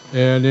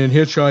and then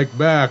hitchhike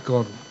back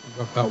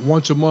about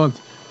once a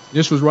month.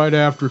 This was right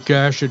after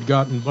Cash had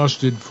gotten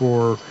busted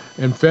for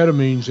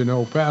amphetamines in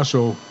El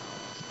Paso,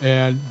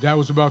 and that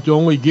was about the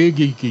only gig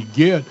he could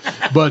get.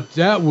 But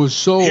that was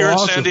so here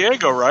awesome. In San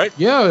Diego, right?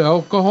 Yeah,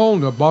 El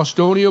Cajon, the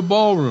Bostonia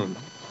Ballroom.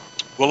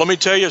 Well, let me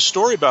tell you a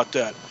story about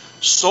that.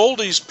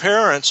 Soldi's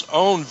parents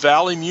owned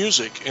Valley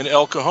Music in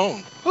El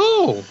Cajon.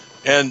 Oh.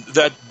 And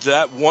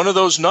that one of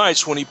those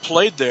nights when he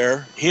played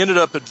there, he ended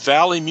up at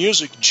Valley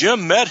Music.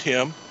 Jim met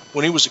him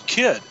when he was a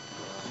kid.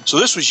 So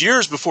this was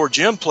years before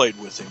Jim played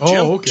with him.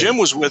 Jim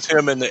was with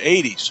him in the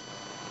 80s.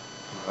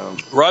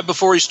 Right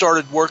before he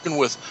started working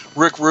with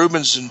Rick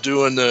Rubens and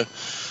doing the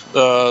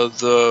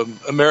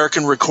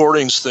American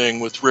Recordings thing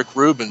with Rick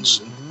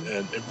Rubens.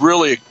 And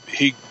really,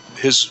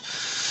 his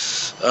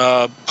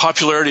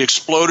popularity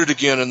exploded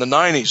again in the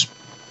 90s.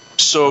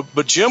 So,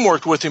 but Jim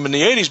worked with him in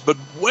the 80s. But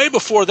way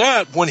before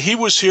that, when he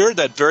was here,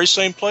 that very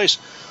same place,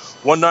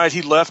 one night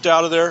he left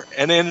out of there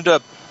and ended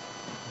up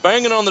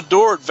banging on the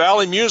door at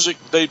Valley Music.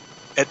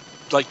 At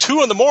like 2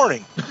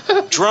 a.m,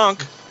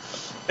 drunk,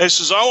 and he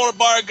says, "I want to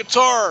buy a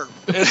guitar."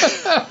 And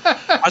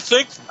I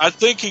think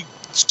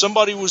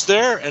somebody was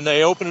there, and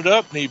they opened it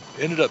up, and he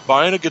ended up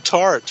buying a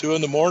guitar at 2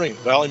 a.m.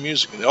 Valley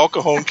Music in El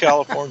Cajon,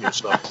 California.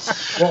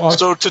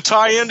 So to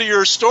tie into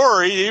your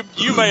story,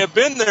 you may have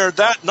been there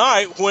that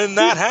night when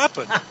that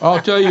happened.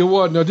 I'll tell you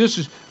what. Now this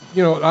is,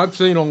 I've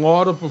seen a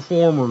lot of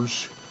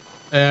performers,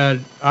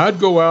 and I'd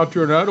go out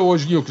there, and I'd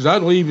always, because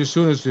I'd leave as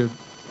soon as 5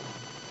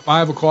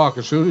 o'clock,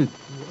 as soon as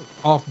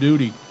off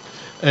duty,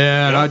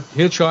 and I'd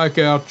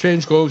hitchhike out,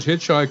 change clothes,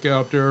 hitchhike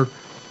out there,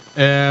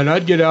 and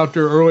I'd get out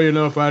there early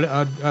enough.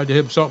 I'd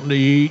have something to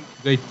eat.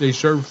 They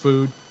serve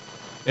food,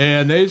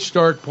 and they'd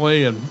start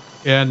playing,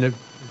 and the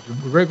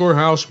regular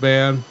house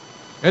band,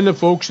 and the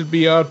folks would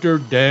be out there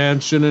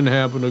dancing and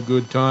having a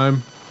good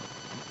time.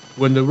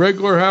 When the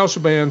regular house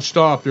band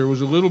stopped, there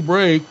was a little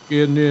break,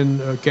 and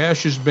then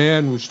Cash's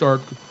band would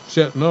start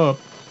setting up.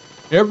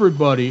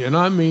 Everybody, and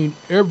I mean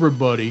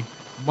everybody,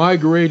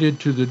 migrated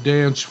to the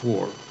dance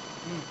floor.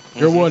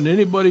 There wasn't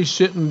anybody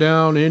sitting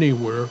down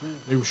anywhere.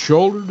 They were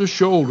shoulder to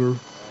shoulder,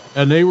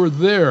 and they were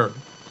there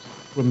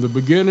from the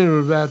beginning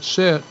of that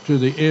set to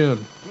the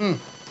end.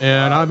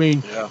 And I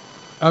mean,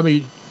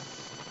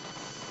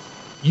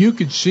 you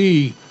could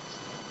see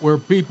where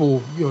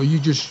people,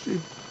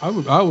 I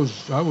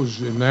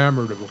was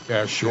enamored of a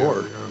Cascade.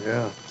 Sure.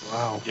 Yeah.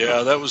 Wow.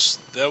 Yeah, that was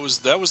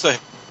the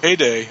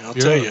heyday. I'll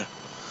tell you.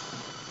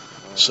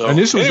 So and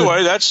this was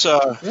anyway, that's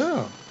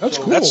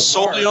cool. That's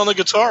solely on the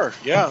guitar.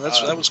 Yeah,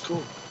 that was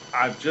cool.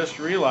 I've just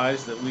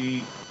realized that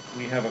we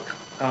have a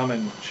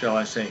common, shall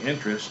I say,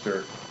 interest,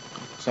 or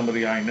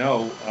somebody I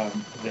know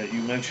that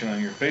you mentioned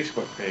on your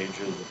Facebook page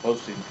as a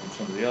posting from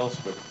somebody else,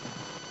 but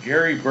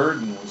Gary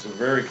Burden was a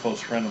very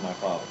close friend of my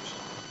father's.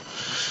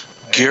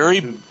 Gary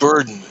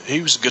Burden,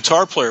 he was a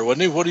guitar player,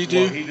 wasn't he? What did he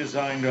do? Well, he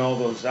designed all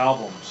those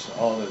albums,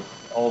 all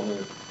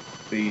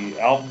the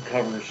album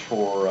covers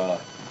for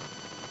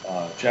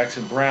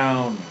Jackson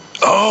Browne.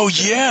 Oh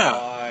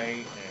yeah.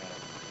 And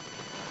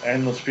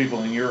Endless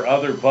People, and your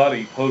other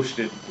buddy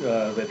posted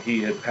that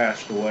he had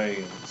passed away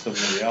in some of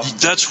the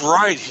albums. That's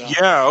right.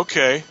 Yeah.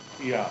 Okay.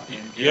 Yeah.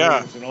 And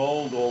Gary was an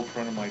old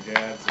friend of my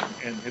dad's,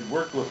 and had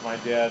worked with my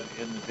dad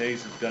in the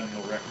days of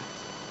Dunhill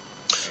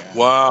Records. And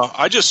wow.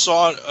 I just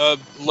saw a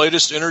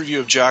latest interview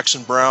of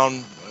Jackson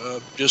Browne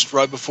just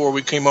right before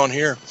we came on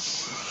here.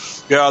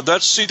 Yeah,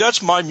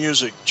 that's my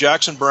music.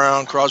 Jackson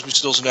Browne, Crosby,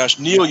 Stills, Nash.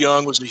 Neil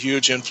Young was a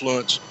huge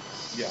influence.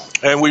 Yeah.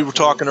 And we were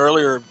talking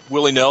earlier,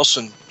 Willie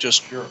Nelson.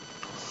 Just sure.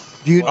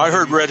 I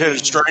heard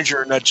Red-Headed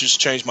Stranger, and that just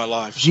changed my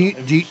life. So.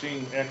 Have you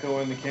seen Echo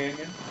in the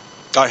Canyon?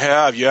 I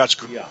have. Yeah, it's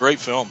a great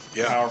film.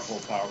 Yeah. Powerful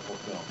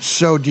film.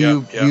 So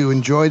do you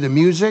enjoy the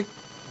music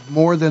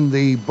more than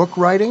the book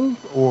writing,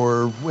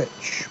 or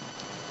which?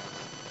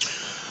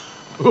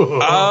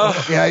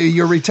 Yeah,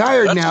 you're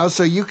retired now,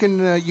 so you can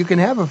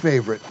have a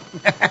favorite.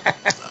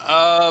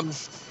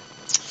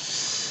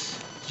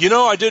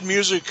 I did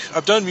music.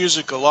 I've done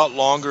music a lot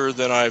longer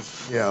than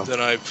I've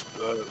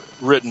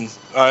written.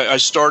 I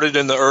started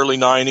in the early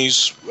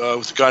 '90s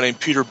with a guy named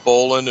Peter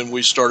Boland, and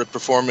we started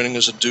performing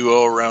as a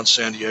duo around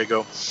San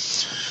Diego.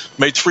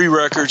 Made 3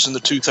 records in the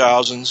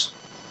 2000s.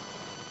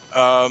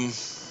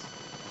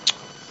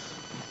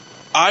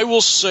 I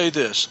will say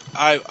this: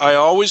 I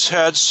always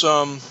had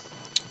some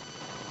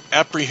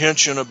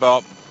apprehension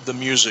about the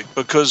music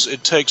because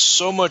it takes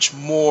so much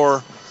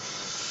more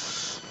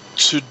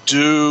to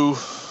do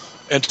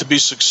and to be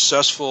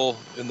successful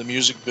in the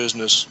music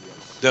business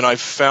than I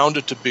found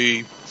it to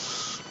be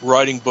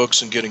writing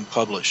books and getting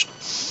published.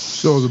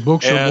 So the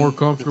books are more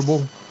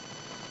comfortable?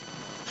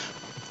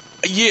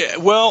 Yeah,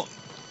 well,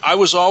 I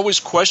was always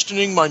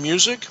questioning my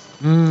music.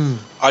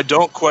 I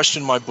don't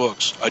question my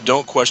books. I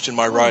don't question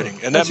my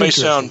writing. And that may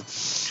sound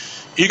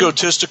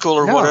egotistical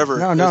or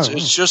whatever. No.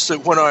 It's just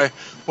that when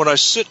I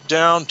sit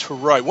down to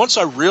write, once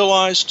I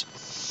realized,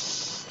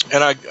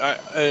 and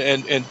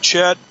and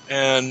Chet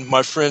and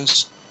my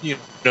friends,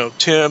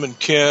 Tim and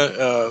Ken,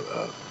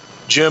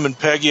 Jim and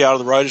Peggy out of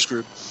the writers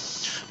group,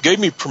 gave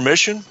me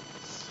permission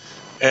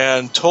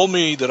and told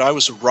me that I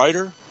was a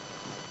writer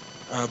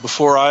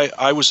before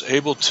I was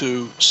able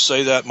to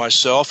say that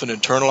myself and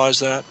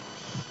internalize that.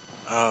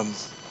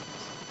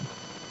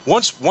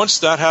 Once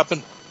that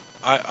happened,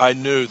 I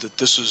knew that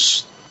this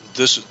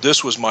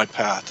was my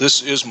path.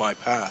 This is my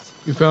path.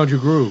 You found your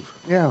groove.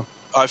 Yeah.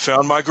 I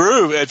found my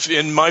groove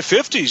in my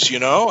 50s.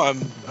 An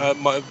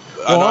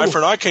Eye for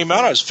an Eye came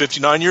out. I was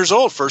 59 years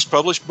old. First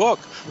published book.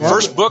 Yeah.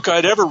 First book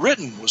I'd ever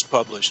written was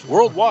published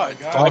worldwide.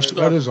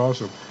 That is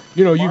awesome.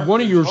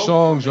 One of your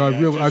songs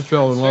I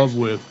fell in love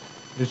with.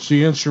 It's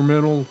the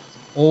instrumental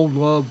 "Old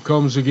Love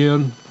Comes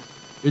Again."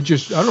 It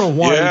just, I don't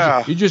know why.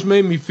 Yeah. It just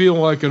made me feel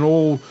like an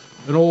old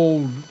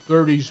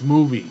 30s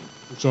movie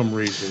for some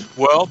reason.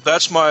 Well,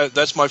 that's my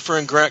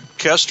friend Grant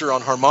Kester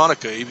on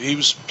harmonica. He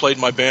was played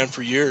in my band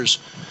for years.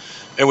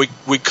 And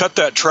we cut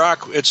that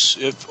track.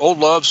 If Old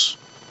Love's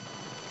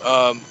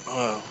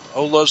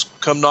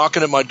Come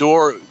Knocking at My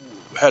Door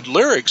had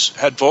lyrics,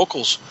 had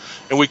vocals,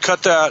 and we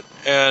cut that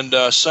and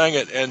sang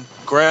it. And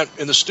Grant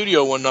in the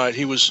studio one night,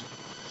 he was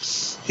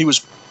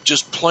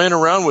just playing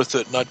around with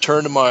it, and I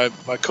turned to my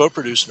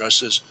co-producer and I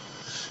says,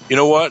 "You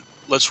know what?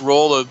 Let's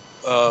roll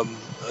an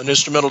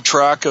instrumental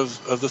track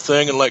of the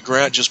thing and let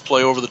Grant just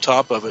play over the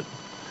top of it."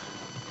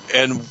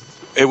 And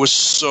it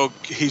was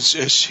he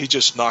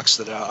just knocks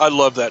it out. I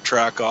love that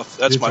track off.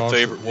 That's my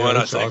favorite one,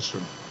 I think.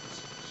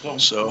 Awesome.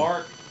 So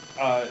Mark,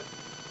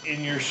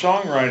 in your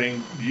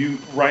songwriting, do you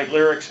write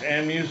lyrics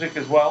and music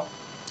as well?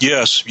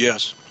 Yes.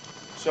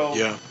 So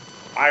yeah.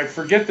 I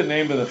forget the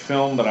name of the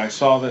film, but I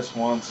saw this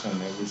once,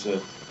 and it was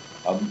an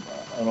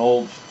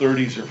old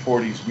 30s or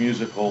 40s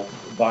musical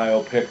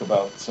biopic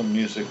about some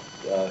music,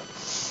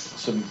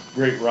 some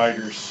great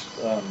writers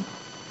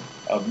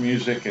of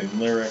music and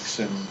lyrics,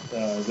 and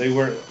they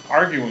were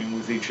arguing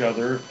with each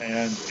other,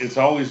 and it's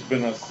always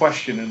been a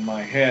question in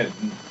my head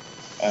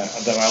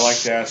that I like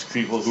to ask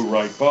people who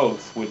write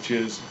both, which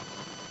is,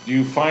 do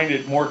you find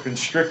it more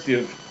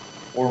constrictive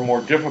or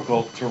more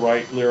difficult to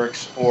write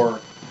lyrics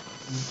or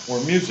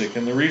music?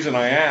 And the reason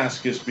I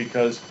ask is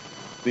because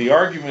the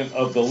argument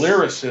of the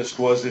lyricist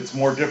was it's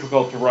more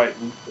difficult to write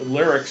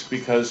lyrics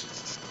because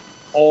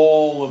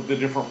all of the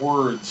different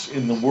words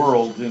in the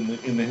world, in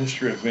the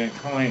history of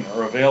mankind,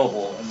 are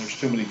available, and there's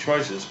too many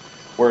choices.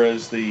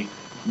 Whereas the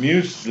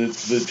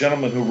the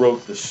gentleman who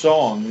wrote the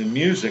song, the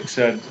music,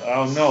 said,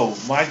 "Oh no,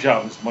 my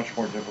job is much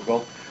more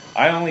difficult.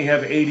 I only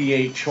have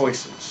 88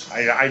 choices.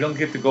 I don't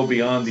get to go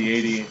beyond the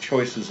 88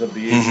 choices of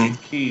the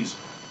 88 keys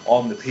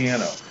on the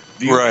piano."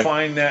 Do you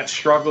find that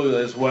struggle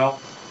as well?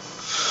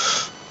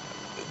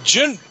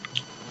 Generally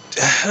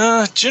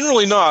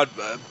not.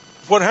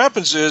 What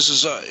happens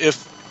is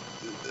if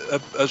a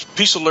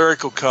piece of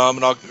lyric will come,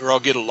 and I'll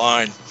get a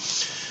line,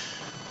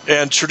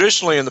 and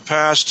traditionally in the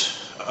past,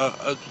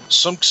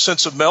 some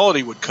sense of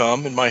melody would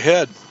come in my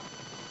head.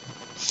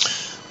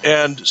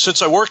 And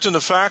since I worked in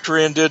the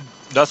factory and did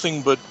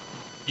nothing but,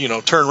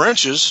 turn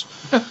wrenches,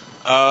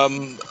 a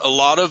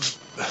lot of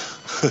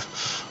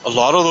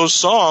those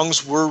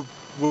songs were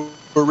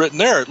written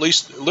there, at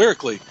least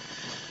lyrically.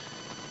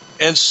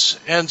 And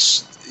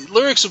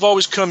lyrics have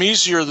always come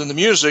easier than the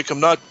music.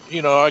 I'm not,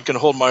 I can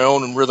hold my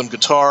own in rhythm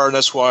guitar, and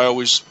that's why I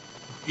always,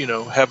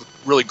 have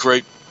really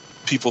great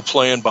people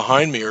playing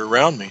behind me or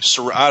around me.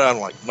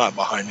 Not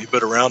behind me,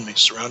 but around me,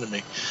 surrounding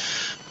me.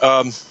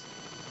 But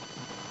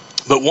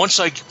once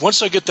I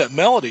get that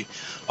melody,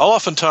 I'll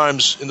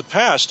oftentimes, in the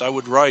past, I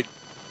would write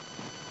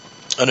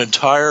an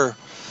entire,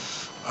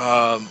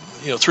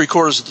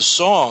 3/4 of the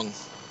song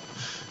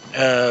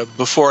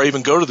before I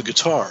even go to the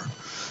guitar.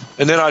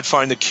 And then I'd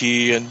find the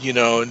key and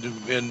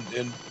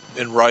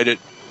write it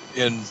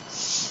in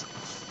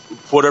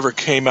whatever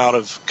came out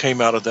of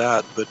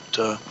that. But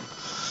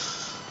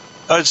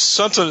it's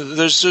something.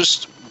 There's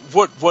just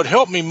what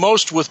helped me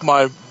most with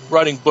my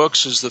writing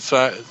books is the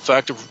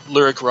fact of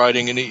lyric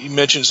writing. And he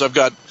mentions I've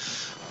got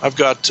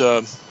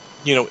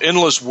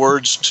endless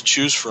words to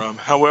choose from.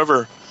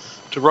 However,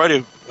 to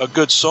write a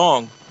good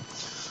song,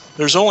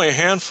 there's only a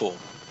handful,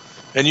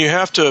 and you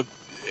have to.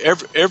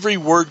 Every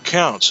word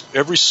counts.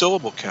 Every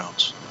syllable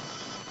counts.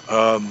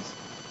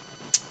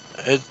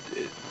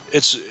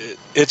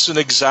 It's an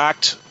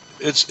exact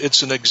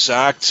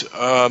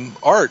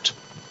art,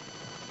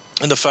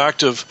 and the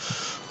fact of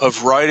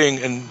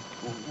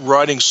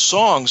writing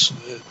songs.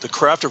 The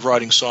craft of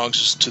writing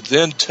songs is to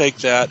then take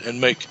that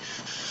and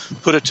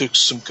put it to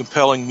some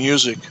compelling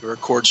music or a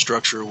chord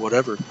structure or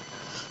whatever.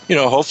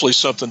 Hopefully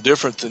something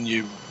different than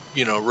you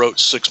wrote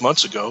 6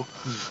 months ago.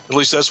 At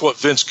least that's what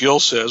Vince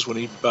Gill says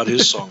about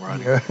his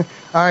songwriting. Yeah.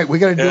 All right, we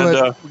got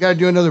to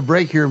do another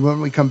break here.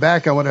 When we come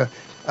back, I want to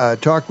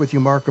talk with you,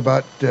 Mark,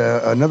 about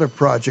another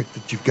project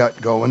that you've got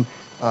going,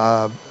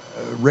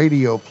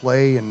 radio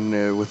play,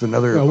 and with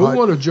another. Yeah, we'll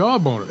want a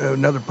job on it.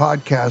 Another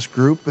podcast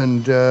group,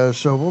 and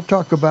so we'll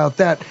talk about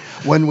that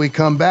when we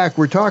come back.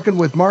 We're talking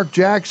with Mark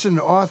Jackson,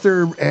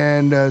 author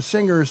and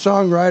singer,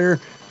 songwriter.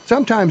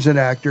 Sometimes an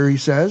actor, he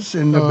says,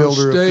 in the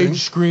builder stage, of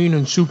things. screen,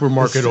 and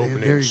supermarket openings.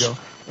 There you go.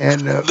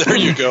 And there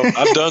you go.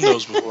 I've done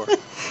those before.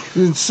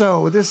 And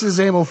so this is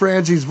Emil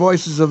Franzi's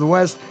Voices of the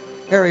West.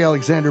 Harry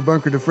Alexander,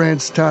 Bunker de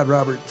France, Todd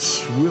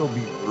Roberts. We'll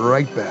be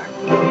right back.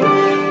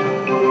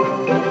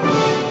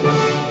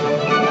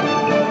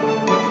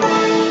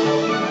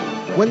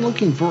 When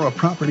looking for a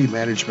property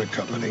management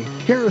company,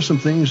 here are some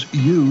things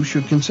you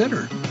should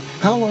consider.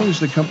 How long has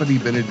the company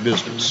been in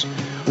business?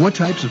 What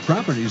types of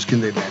properties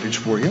can they manage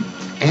for you?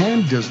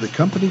 And does the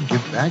company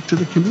give back to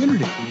the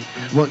community?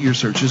 Well, your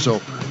search is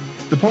over.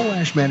 The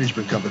Polash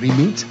Management Company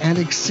meets and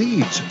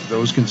exceeds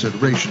those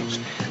considerations.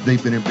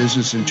 They've been in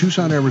business in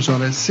Tucson,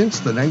 Arizona since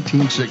the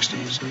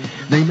 1960s.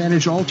 They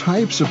manage all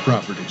types of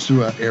properties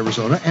throughout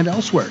Arizona and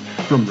elsewhere,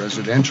 from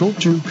residential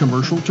to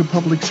commercial to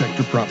public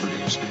sector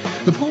properties.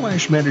 The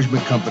Polash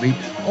Management Company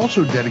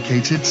also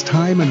dedicates its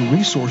time and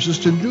resources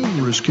to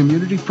numerous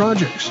community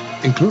projects,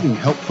 including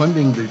help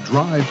funding the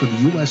drive for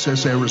the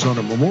USS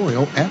Arizona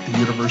Memorial at the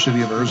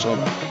University of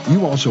Arizona.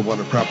 You also want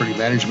a property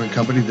management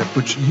company that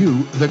puts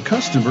you, the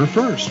customer,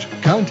 first.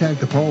 Contact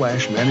the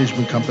Polash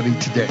Management Company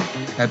today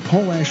at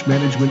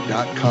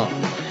polashmanagement.com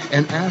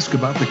and ask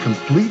about the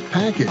complete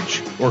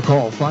package, or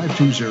call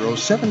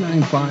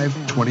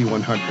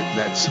 520-795-2100.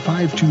 That's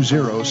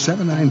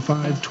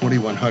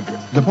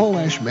 520-795-2100. The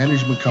Polash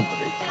Management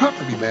Company.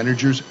 Property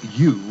managers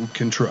you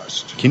can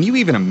trust. Can you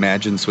even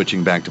imagine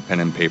switching back to pen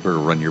and paper to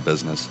run your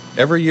business?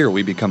 Every year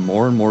we become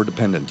more and more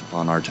dependent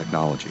upon our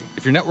technology.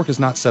 If your network is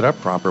not set up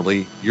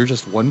properly, you're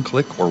just one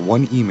click or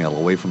one email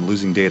away from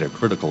losing data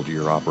critical to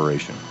your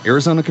operation.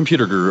 Arizona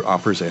Computer Guru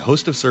offers a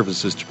host of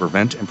services to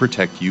prevent and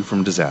protect you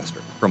from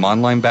disaster. From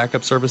online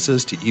backup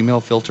services to email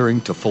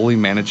filtering to fully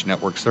managed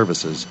network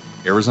services,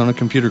 Arizona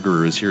Computer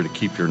Guru is here to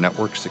keep your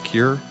network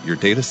secure, your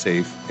data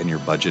safe, and your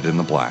budget in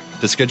the black.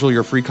 To schedule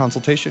your free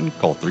consultation,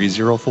 call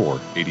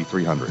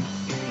 304-8300.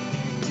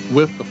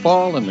 With the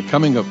fall and the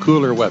coming of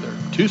cooler weather,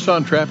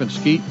 Tucson Trap and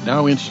Skeet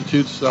now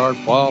institutes our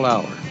fall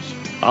hours.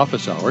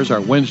 Office hours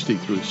are Wednesday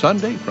through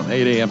Sunday from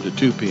 8 a.m. to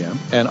 2 p.m.,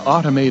 and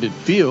automated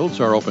fields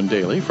are open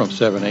daily from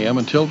 7 a.m.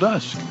 until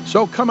dusk.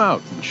 So come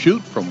out and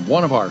shoot from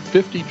one of our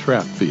 50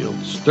 trap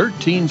fields,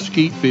 13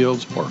 skeet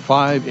fields, or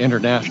 5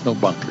 international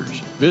bunkers.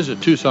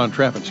 Visit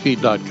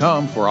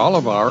TucsonTrapandSkeet.com for all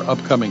of our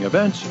upcoming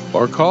events,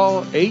 or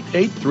call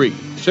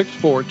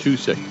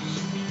 883-6426.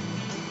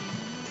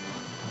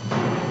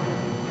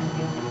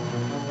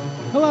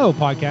 Hello, Hello,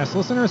 podcast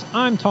listeners.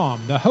 I'm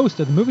Tom, the host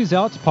of the Movie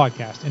Zealots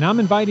podcast, and I'm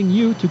inviting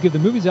you to give the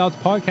Movie Zealots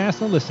podcast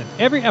a listen.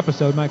 Every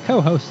episode, my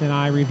co-hosts and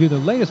I review the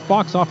latest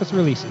box office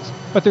releases.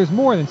 But there's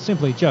more than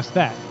simply just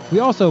that. We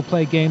also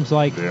play games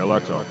like the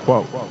Alexa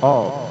quote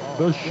of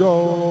the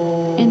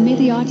show, and may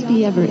the odds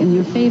be ever in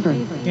your favor,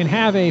 and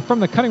have a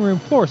From the Cutting Room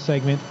Floor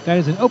segment that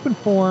is an open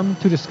forum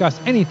to discuss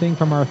anything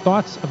from our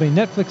thoughts of a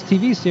Netflix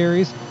TV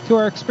series to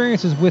our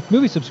experiences with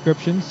movie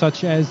subscriptions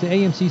such as the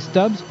AMC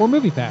Stubs or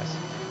MoviePass.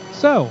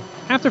 So,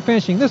 after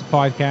finishing this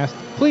podcast,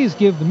 please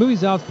give the Movie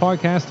Zealots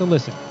podcast a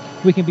listen.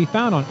 We can be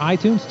found on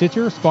iTunes,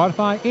 Stitcher,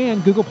 Spotify,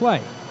 and Google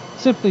Play.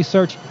 Simply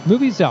search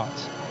Movie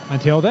Zealots.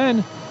 Until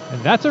then,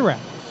 that's a wrap.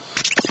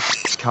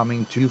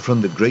 Coming to you from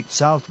the great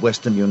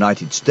southwestern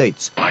United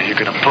States. Are you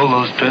gonna pull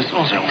those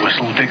pistols and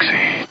whistle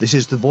Dixie? This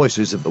is the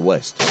Voices of the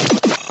West.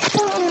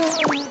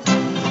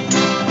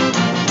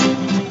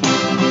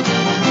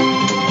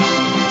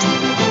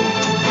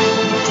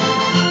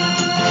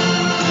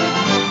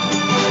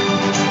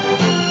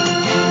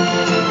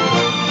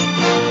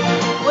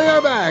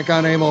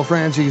 On Emil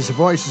Franzi's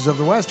Voices of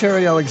the West.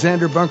 Harry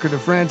Alexander, Bunker de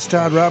France,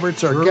 Todd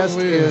Roberts. Our guest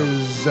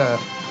is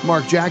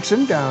Mark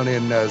Jackson down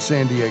in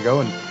San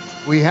Diego, and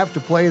we have to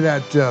play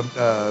that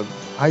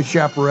High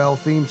Chaparral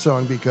theme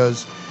song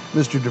because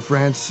Mr. de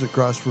France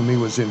across from me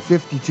was in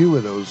 52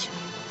 of those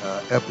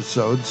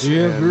episodes.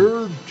 Yeah,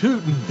 we're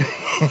tooting.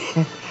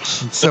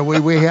 So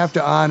we have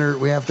to honor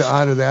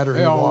that, or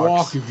he I'll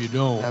walks. walk if you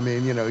don't. I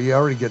mean, he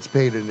already gets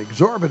paid an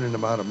exorbitant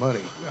amount of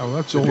money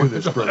to do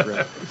this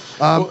program.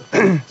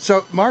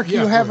 So, Mark,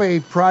 you have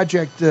a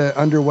project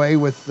underway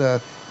with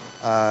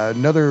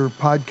another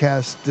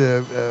podcast,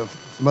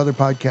 some other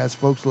podcasts,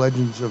 folks,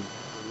 Legends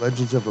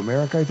of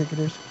America, I think it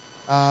is.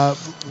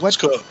 What's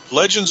called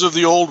Legends of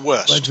the Old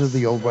West. Legends of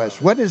the Old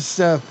West. What is?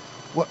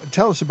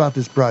 Tell us about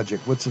this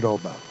project. What's it all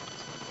about?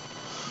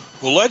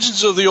 Well,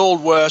 Legends of the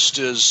Old West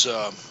is,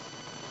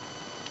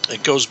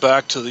 it goes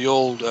back to the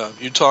old,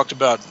 you talked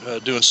about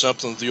doing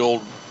something with the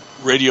old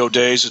radio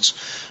days.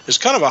 It's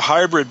kind of a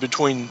hybrid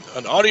between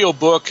an audio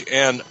book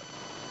and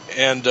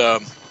an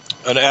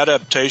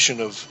adaptation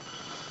of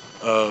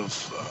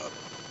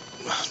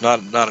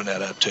not an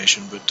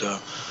adaptation, but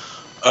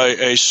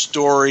a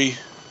story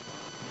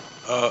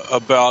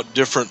about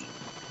different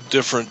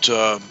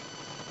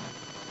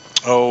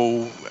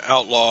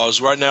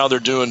outlaws. Right now they're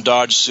doing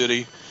Dodge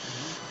City.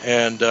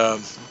 And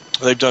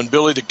they've done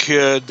Billy the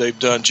Kid. They've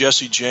done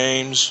Jesse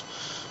James.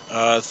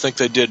 I think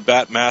they did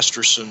Bat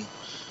Masterson.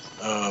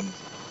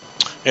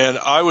 And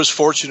I was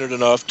fortunate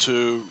enough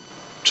to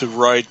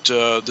write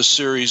the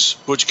series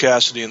Butch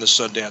Cassidy and the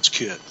Sundance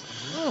Kid.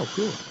 Oh,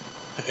 cool.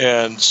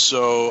 And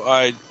so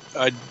I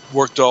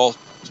worked all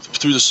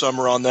through the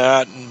summer on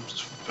that, and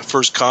the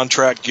first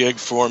contract gig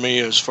for me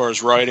as far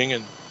as writing,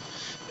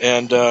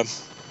 and I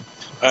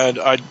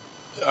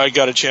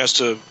got a chance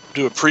to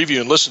do a preview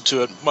and listen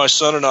to it. My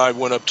son and I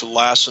went up to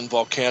Lassen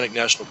Volcanic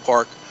National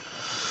Park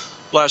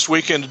last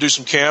weekend to do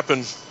some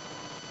camping,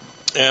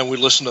 and we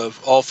listened to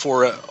all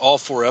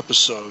four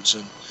episodes.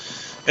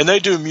 And they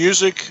do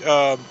music,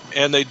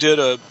 and they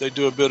do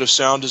a bit of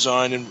sound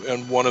design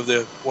in one of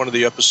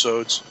the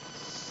episodes.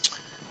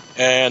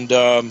 And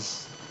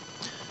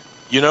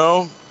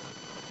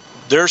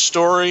their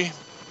story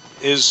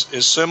is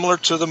similar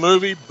to the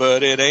movie,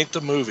 but it ain't the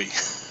movie.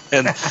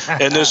 And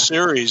this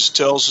series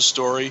tells the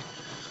story,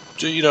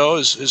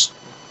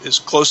 as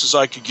close as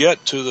I could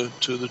get to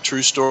the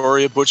true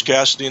story of Butch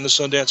Cassidy and the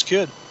Sundance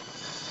Kid.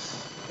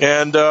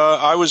 And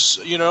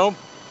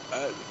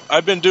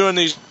I've been doing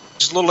these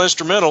little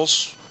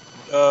instrumentals,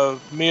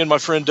 me and my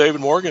friend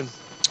David Morgan,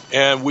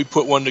 and we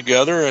put one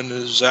together, and it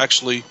is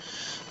actually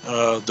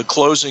the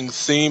closing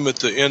theme at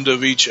the end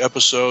of each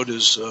episode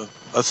is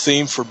a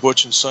theme for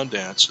Butch and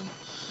Sundance.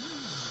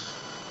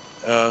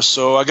 And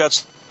so I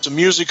got some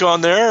music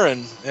on there,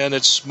 and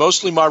it's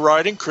mostly my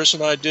writing. Chris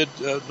and I did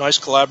a nice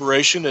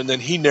collaboration, and then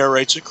he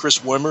narrates it. Chris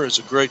Wimmer is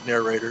a great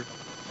narrator,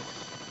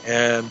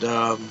 and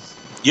I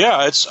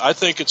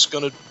think it's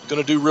gonna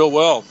do real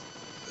well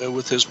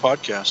with his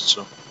podcast.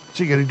 So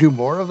you're gonna do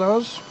more of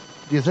those?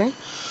 Do you think?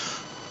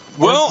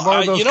 Well,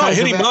 I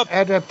hit him up.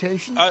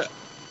 Adaptation.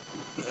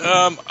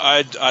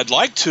 I'd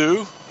like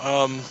to.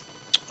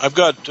 I've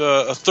got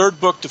a third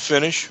book to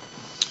finish.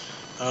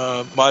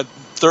 My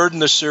third in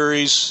the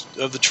series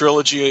of the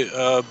trilogy,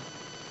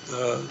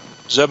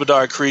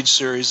 Zebediah Creed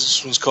series.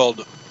 This one's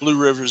called Blue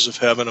Rivers of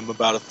Heaven. I'm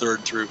about a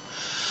third through,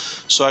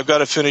 so I've got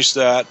to finish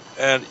that.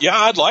 And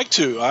I'd like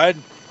to.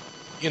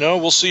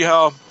 We'll see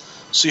how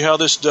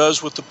this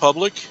does with the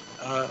public.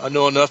 I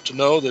know enough to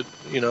know that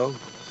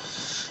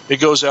it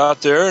goes out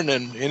there, and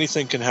then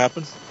anything can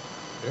happen.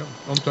 Yeah,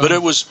 but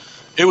it was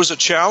a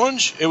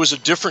challenge. It was a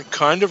different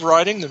kind of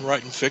writing than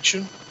writing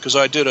fiction, because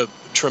I did a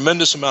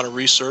tremendous amount of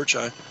research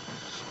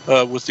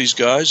with these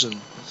guys,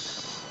 and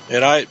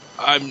I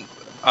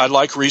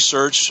like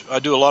research. I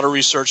do a lot of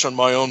research on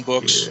my own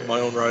books,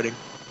 my own writing.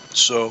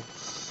 So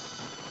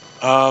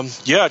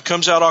it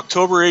comes out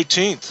October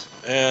 18th,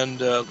 and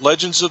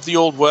Legends of the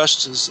Old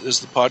West is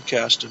the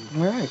podcast. And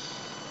all right.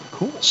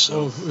 Cool.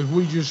 So if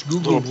we just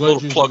Google little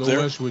Legends plug of the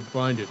there. West, we'd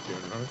find it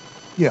then, right?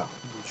 Yeah.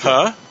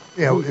 Huh?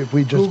 Yeah, if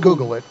we just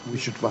Google it, we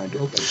should find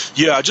it. Okay.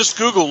 Yeah, just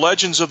Google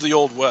Legends of the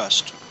Old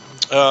West.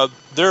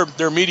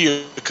 Their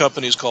media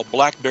company is called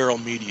Black Barrel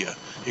Media.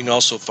 You can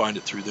also find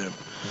it through them.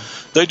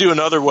 They do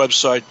another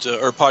website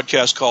or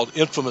podcast called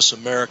Infamous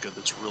America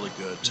that's really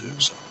good too.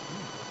 So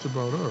It's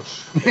about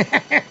us.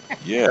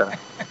 yeah.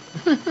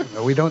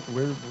 No, we don't.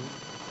 We're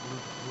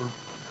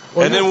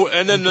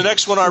and then the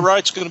next one I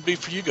write is going to be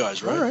for you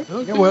guys, right? all right.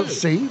 Okay. Yeah, well,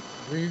 see,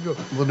 There you go.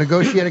 we'll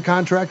negotiate a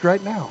contract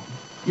right now.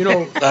 You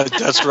know,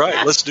 That's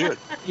right. Let's do it.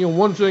 you know,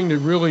 one thing that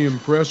really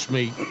impressed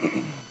me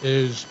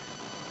is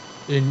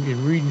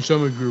in reading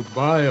some of your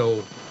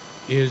bio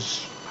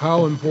is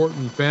how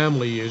important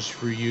family is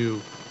for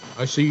you.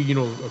 I see, you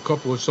know, a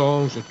couple of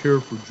songs, A Tear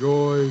for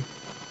Joy,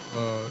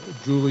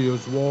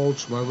 Julia's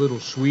Waltz, My Little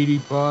Sweetie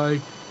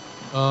Pie.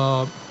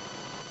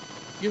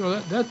 You know,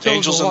 that tells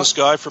Angels a in lot. the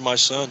Sky for my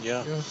son.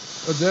 Yeah. Yeah,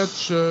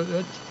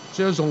 that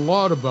says a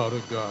lot about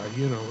a guy.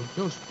 You know,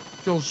 it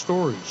tells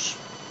stories.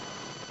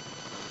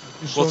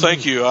 It's Well, so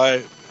thank neat. you.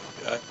 I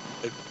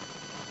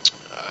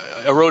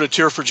wrote A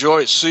Tear for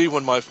Joy at Sea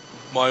when my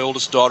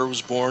oldest daughter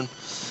was born.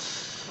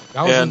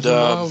 Thousands of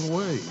miles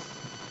away.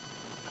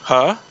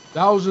 Huh?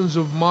 Thousands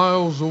of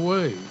miles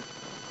away.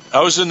 I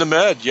was in the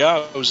Med.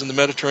 Yeah, I was in the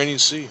Mediterranean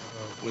Sea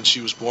when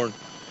she was born,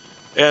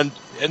 and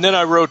then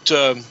I wrote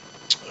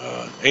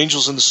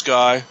Angels in the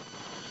Sky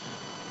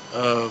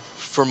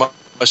for my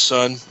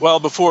son.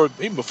 Well,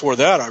 even before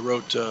that, I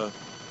wrote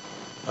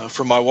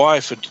for my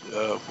wife.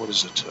 What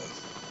is it?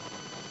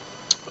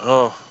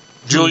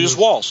 Julia's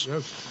Waltz.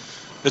 Yes.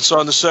 It's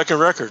on the second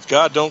record.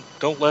 God,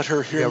 don't let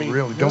her hear me.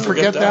 Really, don't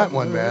forget that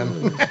one,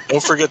 man.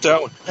 Don't forget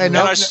that one. Hey, And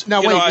now, I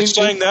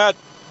sang that.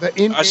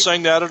 I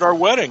sang that at our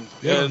wedding,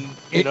 and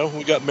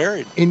we got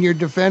married. In your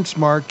defense,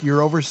 Mark,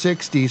 you're over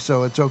 60,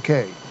 so it's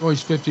okay. Oh,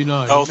 he's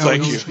 59. Oh,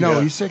 thank you. No,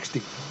 Yeah. he's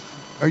 60.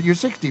 Or you're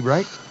 60,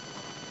 right?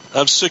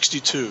 I'm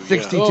 62.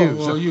 62. Oh,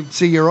 well, so, you-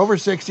 see, you're over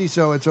 60,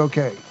 so it's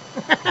okay.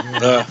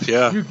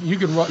 Yeah. You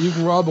can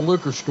rob a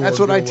liquor store. That's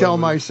what and I get tell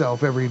away with it.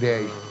 myself every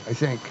day, I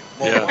think.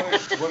 Yeah.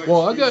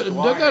 Well, I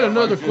got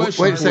another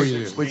question Wait a for second.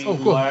 you. Wait. Oh,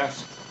 go ahead.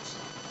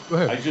 Go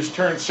I ahead. just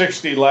turned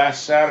 60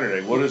 last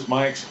Saturday. What is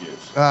my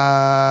excuse?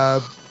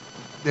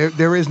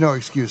 There is no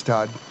excuse,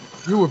 Todd.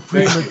 You were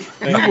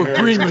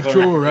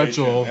premature. That's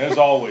all. As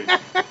always.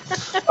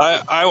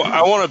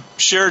 I want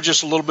to share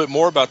just a little bit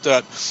more about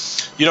that.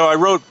 You know, I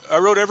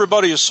wrote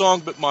everybody a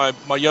song, but my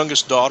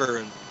youngest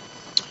daughter,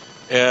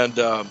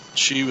 and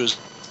she was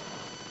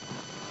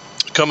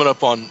coming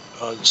up on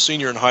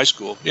senior in high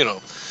school. You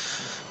know,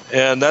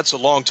 and that's a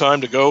long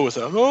time to go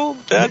without. Oh,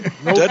 Dad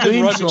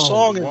didn't write me a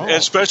song, Wow. and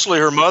especially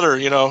her mother.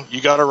 You know,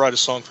 you got to write a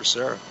song for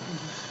Sarah.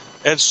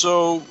 And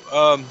so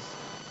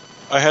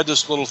I had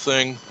this little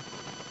thing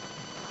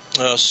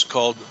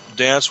called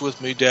 "Dance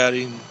with Me,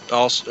 Daddy,"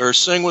 or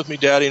 "Sing with Me,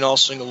 Daddy," and I'll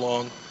sing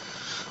along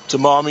to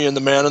 "Mommy and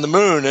the Man in the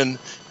Moon." And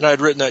I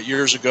had written that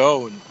years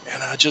ago,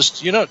 and I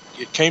just, you know,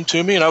 it came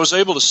to me, and I was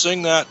able to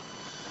sing that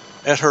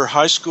at her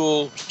high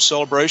school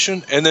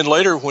celebration. And then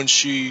later, when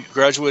she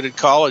graduated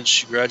college,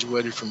 she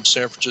graduated from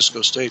San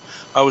Francisco State,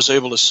 I was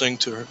able to sing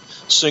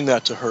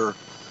that to her.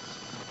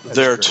 That's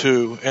there great.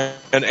 Too.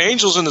 And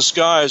 "Angels in the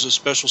Sky" is a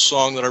special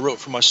song that I wrote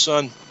for my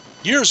son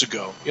years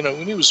ago, you know,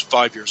 when he was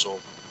 5 years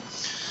old.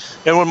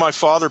 And when my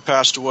father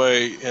passed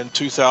away in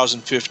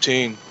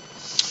 2015,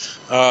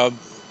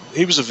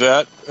 he was a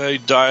vet. He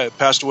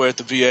passed away at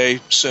the VA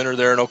center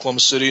there in Oklahoma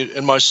City.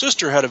 And my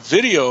sister had a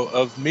video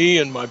of me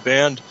and my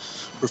band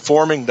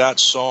performing that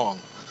song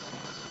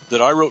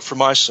that I wrote for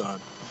my son.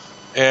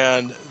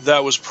 And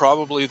that was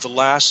probably the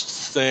last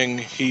thing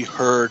he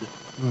heard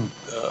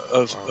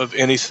of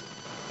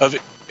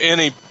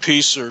any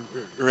piece or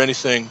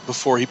anything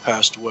before he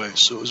passed away.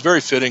 So it was very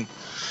fitting,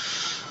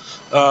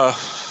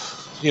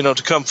 you know,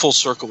 to come full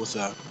circle with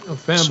that.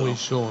 Family's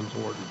so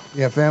important.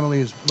 Yeah, family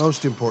is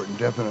most important,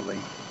 definitely.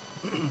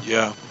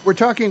 Yeah. We're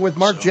talking with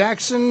Mark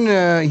Jackson.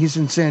 He's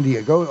in San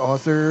Diego,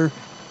 author,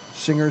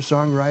 singer,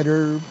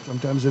 songwriter,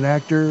 sometimes an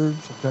actor,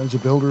 sometimes a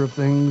builder of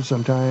things,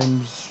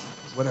 sometimes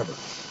whatever.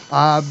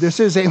 This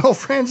is Emil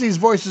Franzi's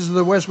Voices of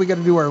the West. We got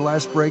to do our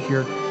last break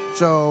here.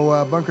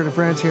 So, Bunker to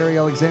France, Harry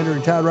Alexander,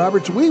 and Todd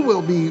Roberts. We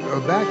will be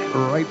back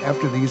right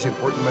after these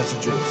important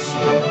messages.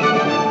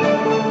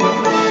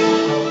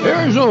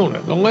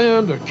 Arizona, the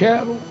land of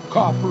cattle,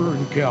 copper,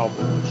 and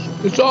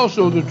cowboys. It's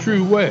also the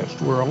true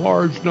West, where a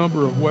large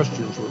number of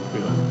Westerns were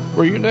filmed.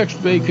 For your next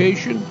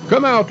vacation,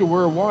 come out to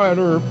where Wyatt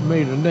Earp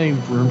made a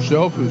name for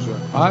himself as a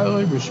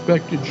highly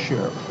respected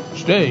sheriff.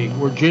 Stay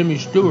where Jimmy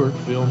Stewart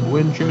filmed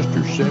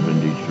Winchester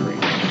 73.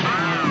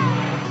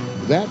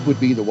 That would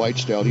be the White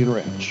Stallion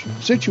Ranch.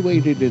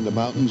 Situated in the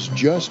mountains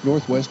just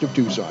northwest of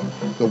Tucson,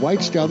 the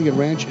White Stallion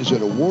Ranch is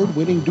an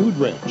award-winning dude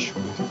ranch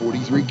with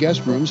 43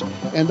 guest rooms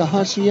and the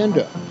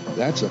hacienda,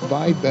 That's a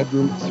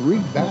 5-bedroom,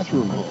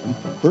 3-bathroom home,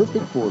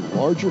 perfect for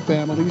larger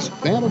families,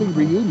 family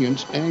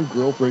reunions, and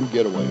girlfriend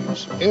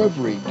getaways.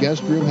 Every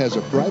guest room has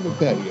a private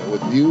patio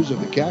with views of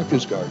the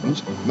cactus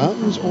gardens,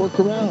 mountains, or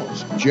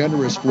corrals.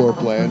 Generous floor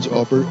plans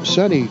offer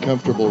sunny,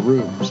 comfortable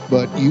rooms,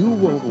 but you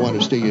won't want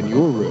to stay in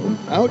your room.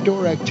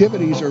 Outdoor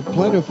activities are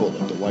plentiful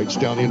at the White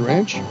Stallion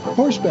Ranch.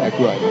 Horseback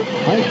riding,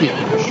 hiking,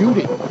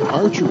 shooting,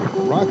 archery,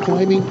 rock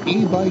climbing,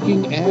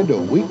 e-biking, and a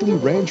weekly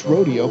ranch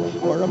rodeo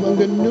are among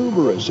the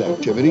numerous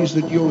activities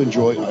that you'll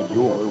enjoy on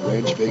your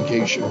ranch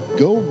vacation.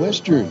 Go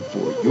Western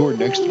for your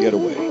next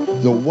getaway.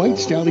 The White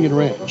Stallion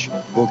Ranch.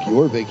 Book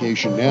your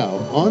vacation now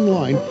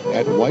online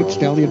at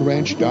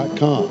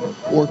whitestallionranch.com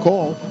or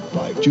call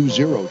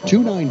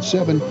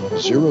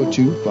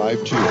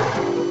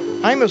 520-297-0252.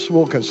 Imus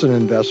Wilkinson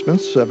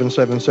Investments,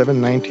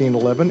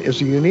 777-1911,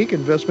 is a unique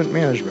investment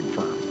management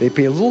firm. They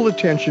pay little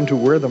attention to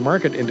where the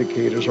market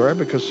indicators are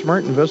because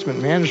smart investment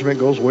management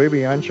goes way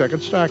beyond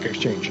checkered stock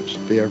exchanges.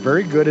 They are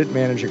very good at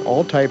managing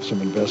all types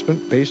of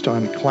investment based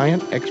on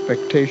client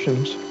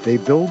expectations. They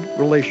build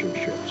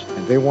relationships,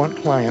 and they want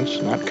clients,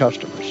 not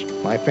customers.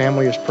 My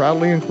family is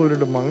proudly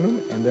included among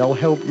them, and they'll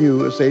help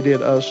you, as they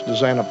did us,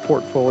 design a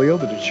portfolio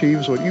that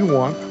achieves what you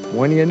want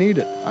when you need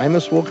it.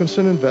 Imus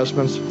Wilkinson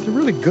Investments, they're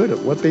really good at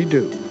what they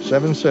do.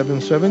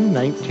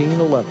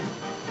 777-1911.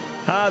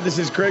 Hi, this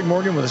is Craig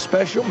Morgan with a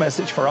special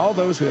message for all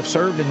those who have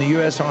served in the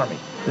U.S. Army.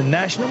 The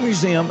National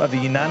Museum of the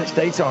United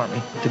States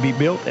Army, to be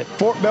built at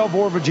Fort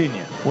Belvoir,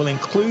 Virginia, will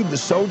include the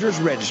Soldier's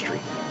Registry,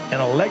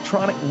 an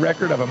electronic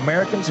record of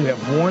Americans who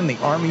have worn the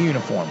Army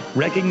uniform,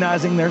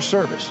 recognizing their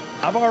service.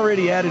 I've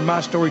already added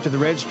my story to the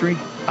registry.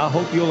 I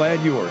hope you'll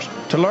add yours.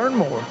 To learn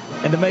more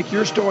and to make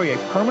your story a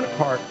permanent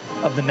part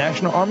of the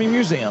National Army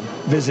Museum,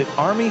 visit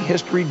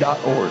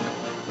armyhistory.org.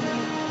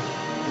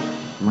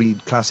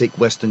 Read classic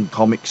Western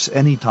comics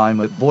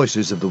anytime at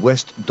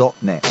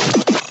voicesofthewest.net.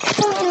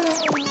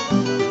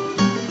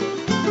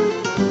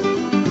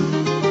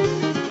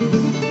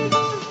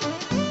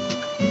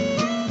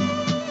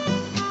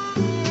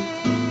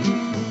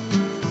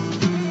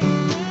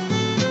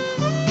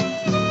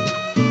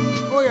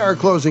 We are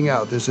closing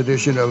out this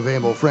edition of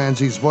Emil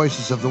Franzi's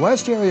Voices of the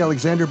West. Harry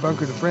Alexander,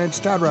 Bunker de France,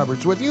 Todd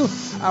Roberts with you.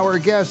 Our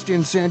guest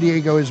in San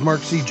Diego is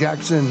Mark C.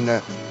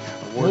 Jackson,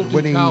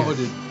 award-winning,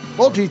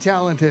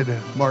 multi-talented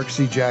Mark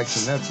C.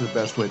 Jackson. That's the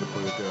best way to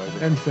put it there, I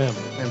think. And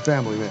family. And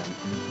family man.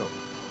 So,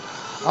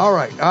 all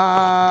right.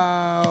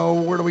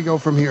 Where do we go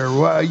from here?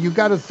 You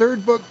got a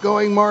third book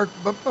going, Mark.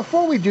 But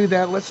before we do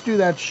that, let's do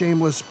that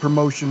shameless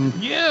promotion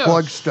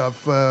plug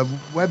stuff.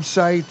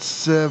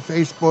 Websites,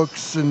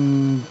 Facebooks,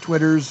 and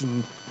Twitters,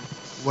 and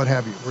what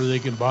have you. Where they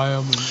can buy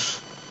them.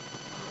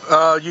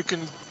 You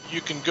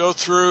can go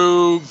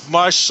through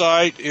my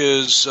site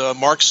is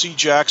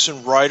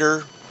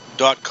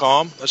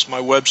markcjacksonwriter.com. That's my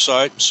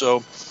website.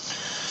 So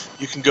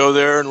you can go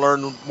there and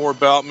learn more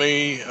about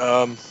me.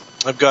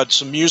 I've got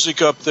some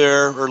music up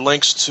there, or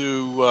links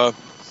to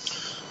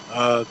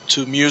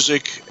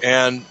music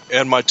and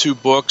my 2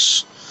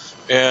 books.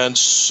 And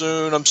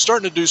soon I'm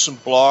starting to do some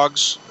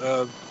blogs.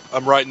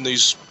 I'm writing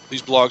these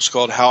blogs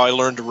called How I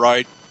Learned to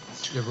Write.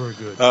 Yeah, very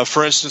good.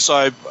 For instance,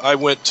 I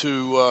went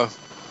to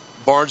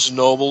Barnes &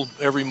 Noble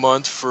every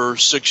month for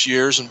 6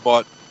 years and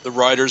bought the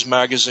Writer's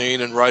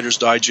Magazine and Writer's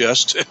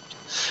Digest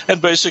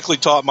and basically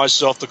taught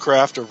myself the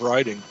craft of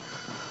writing,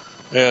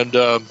 and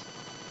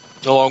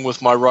along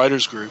with my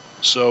writers group.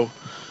 So,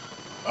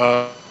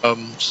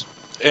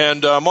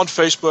 and I'm on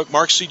Facebook,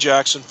 Mark C.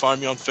 Jackson. Find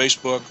me on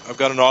Facebook. I've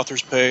got an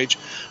author's page.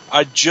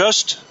 I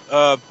just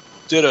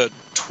did a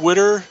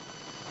Twitter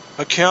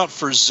account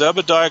for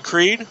Zebediah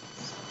Creed.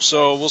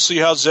 So we'll see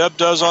how Zeb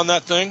does on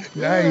that thing.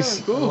 Nice.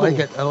 Yeah, cool. I like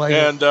it.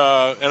 And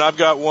I've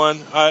got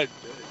one. I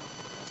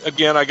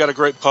got a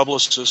great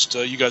publicist.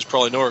 You guys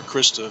probably know her,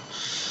 Krista,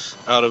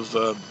 out of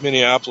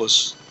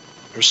Minneapolis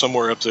or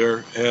somewhere up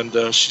there. And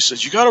she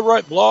says, you got to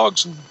write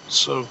blogs. And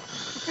so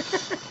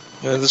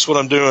that's what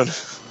I'm doing.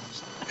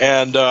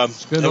 And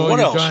what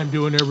else?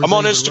 I'm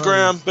on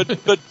Instagram, but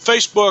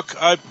Facebook,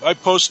 I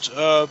post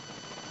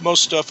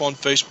most stuff on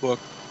Facebook.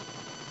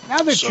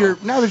 Now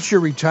that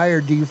you're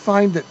retired, do you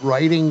find that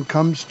writing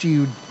comes to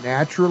you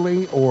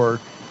naturally,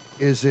 or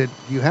is it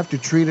you have to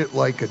treat it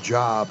like a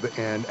job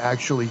and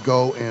actually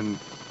go and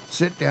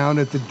sit down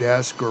at the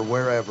desk or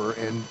wherever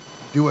and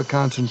do a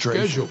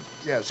concentration?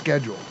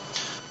 Schedule.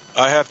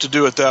 I have to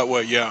do it that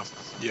way. Yeah.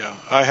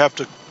 I have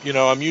to.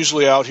 I'm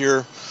usually out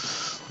here.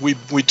 We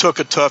took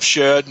a tough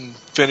shed and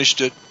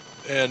finished it,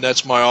 and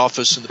that's my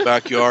office in the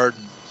backyard.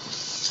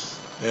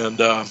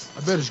 And I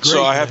bet it's great.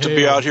 So I have to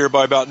be out here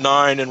by about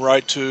 9 and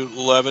write to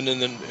 11,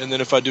 and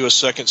then if I do a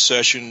second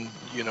session,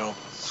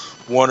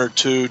 1 or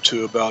 2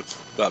 to about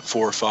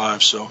 4 or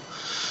 5. So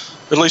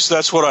at least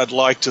that's what I'd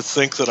like to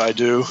think that I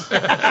do.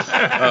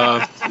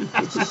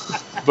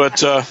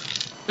 But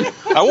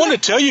I want to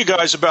tell you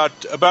guys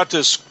about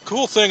this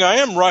cool thing. I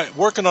am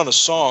working on a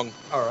song.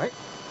 All right.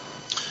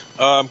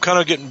 I'm kind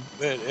of getting,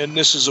 and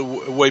this is a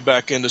way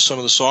back into some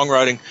of the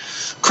songwriting.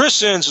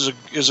 Chris Enns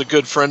is a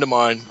good friend of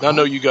mine. I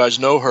know you guys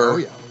know her. Oh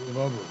yeah, we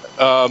love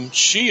her.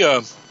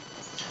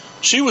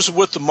 She was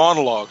with the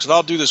monologues, and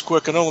I'll do this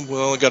quick. I know we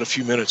only got a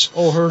few minutes.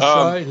 Oh, her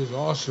site is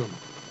awesome.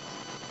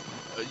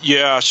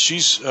 Yeah,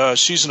 she's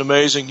an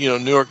amazing,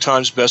 New York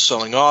Times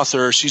best-selling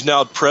author. She's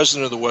now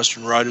president of the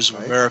Western Writers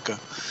of America,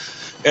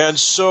 and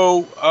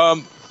so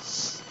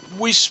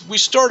we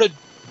started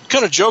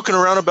kind of joking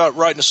around about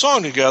writing a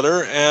song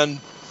together, and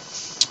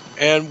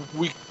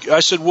I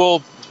said,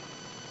 well,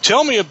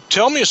 tell me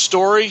a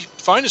story.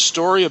 Find a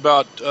story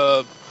about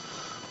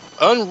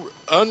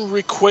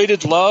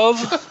unrequited love,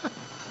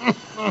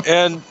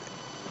 and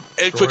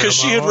because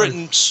she had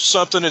written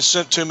something and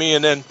sent to me,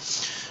 and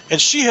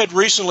she had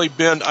recently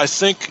been, I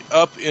think,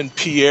 up in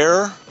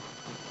Pierre,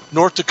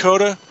 North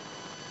Dakota,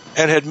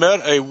 and had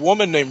met a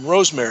woman named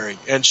Rosemary,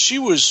 and she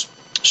was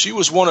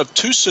one of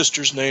two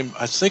sisters named,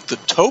 I think, the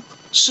Tope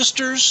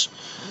sisters,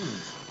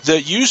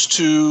 that used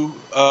to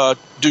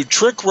do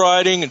trick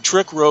riding and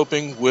trick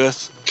roping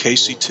with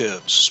Casey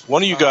Tibbs.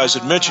 One of you guys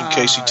had mentioned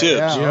Casey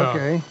Tibbs. Yeah,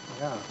 okay.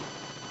 Yeah.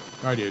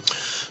 I did.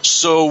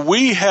 So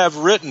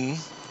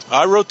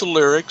I wrote the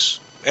lyrics,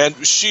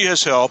 and she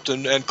has helped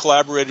and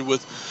collaborated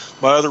with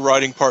my other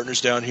writing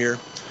partners down here.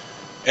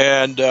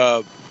 And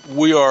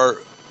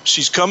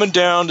she's coming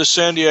down to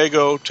San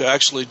Diego to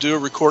actually do a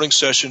recording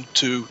session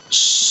to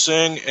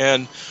sing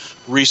and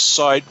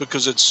recite,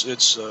 because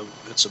it's a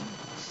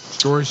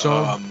story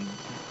song.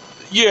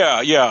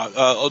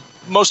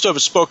 Most of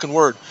it's spoken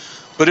word,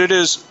 but it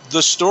is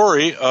the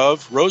story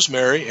of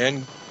Rosemary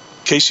and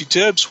Casey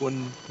Tibbs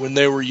when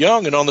they were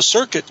young and on the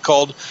circuit,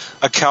 called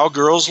A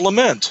Cowgirl's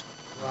Lament.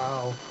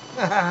 Wow.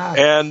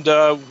 And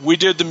we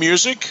did the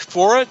music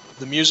for it.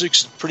 The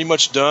music's pretty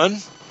much done,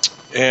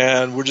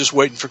 and we're just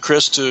waiting for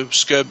Chris to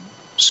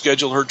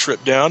schedule her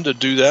trip down to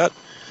do that.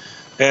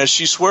 And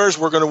she swears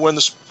we're going to win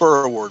the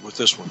Spur Award with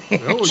this one.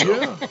 Oh,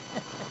 yeah.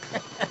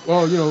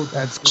 Well,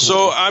 that's cool.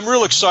 So I'm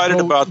real excited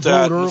about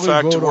that. In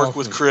fact, to work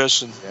with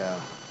Chris. And, yeah,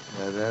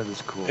 that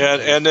is cool.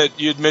 And that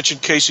you'd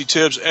mentioned Casey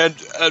Tibbs. And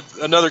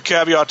another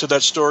caveat to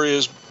that story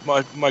is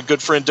my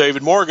good friend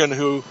David Morgan,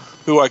 who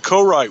I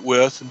co-write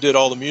with and did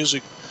all the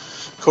music,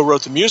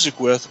 co-wrote the music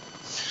with.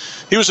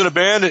 He was in a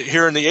band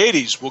here in the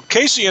 80s. Well,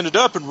 Casey ended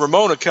up in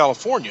Ramona,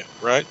 California,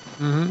 right?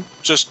 Mm-hmm.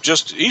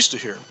 Just east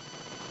of here,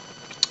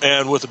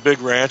 and with a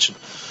big ranch. And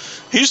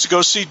he used to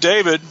go see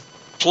David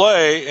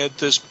play at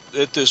this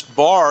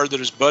bar that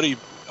his buddy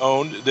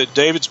owned, that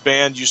David's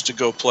band used to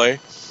go play.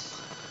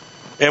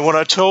 And when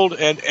I told,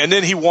 and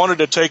then he wanted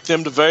to take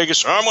them to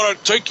Vegas. I'm going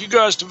to take you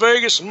guys to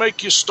Vegas and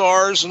make you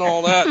stars and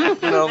all that.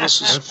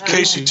 This is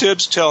Casey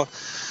Tibbs telling.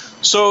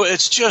 So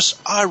it's just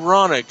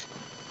ironic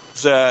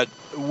that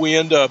we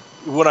end up,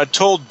 when I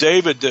told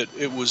David that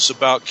it was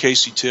about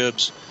Casey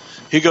Tibbs,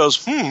 he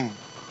goes,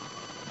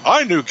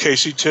 I knew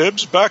Casey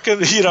Tibbs back in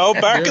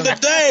the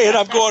day. And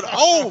I'm going,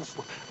 oh,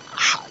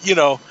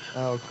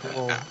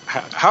 cool.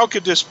 How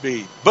could this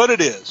be? But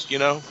it is,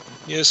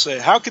 You say,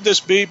 how could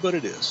this be? But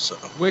it is. So.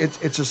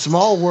 It's a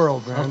small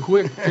world, man. A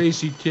quick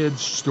Casey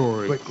Tibbs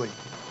story. Quickly.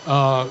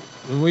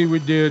 When we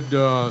did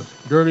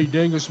Dirty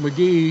Dingus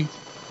McGee,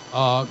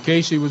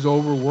 Casey was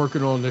over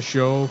working on the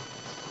show,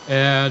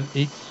 and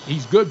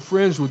he's good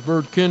friends with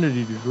Bert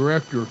Kennedy, the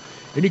director.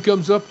 And he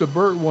comes up to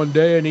Bert one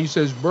day and he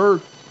says,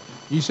 Bert,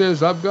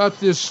 I've got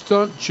this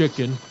stunt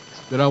chicken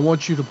that I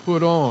want you to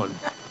put on.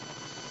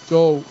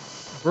 So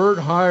Bert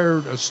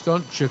hired a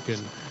stunt chicken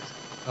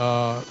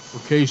for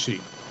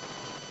Casey.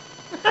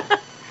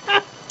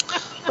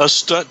 A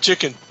stunt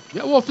chicken?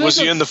 Yeah, well, was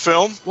he in the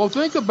film? Well,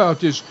 think about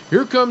this.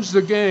 Here comes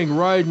the gang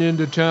riding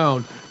into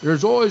town.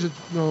 There's always,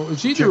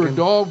 it's either a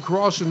dog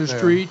crossing the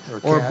street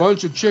or a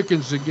bunch of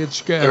chickens that get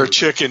scattered. Or a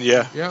chicken,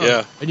 yeah.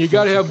 And you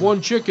got to have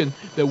one chicken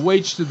that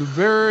waits to the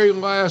very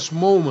last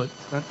moment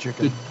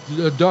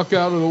to duck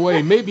out of the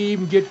way, maybe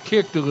even get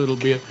kicked a little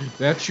bit.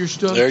 That's your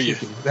stunt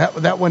chicken.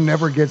 That one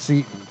never gets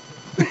eaten.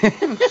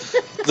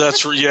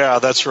 That's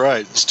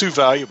right. It's too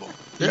valuable.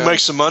 You make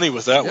some money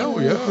with that one. Oh,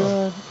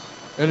 yeah.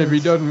 And if he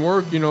doesn't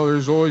work,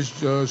 there's always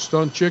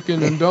stunt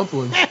chicken and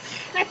dumplings.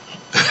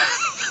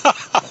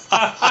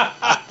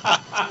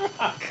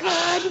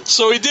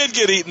 So he did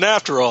get eaten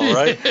after all,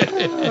 right?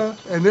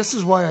 And this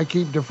is why I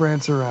keep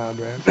DeFrance around,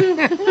 man.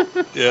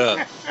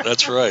 Yeah,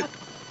 that's right.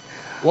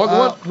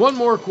 One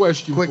more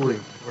question quickly.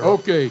 For you.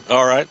 Okay.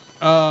 All right.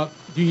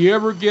 Do you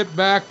ever get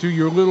back to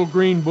your little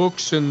green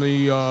books in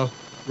the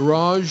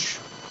garage?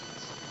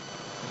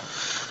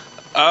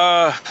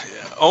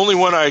 Only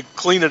when I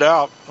clean it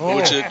out,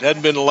 which it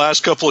hadn't been the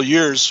last couple of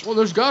years. Well,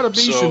 there's got to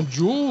be some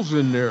jewels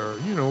in there,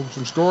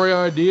 some story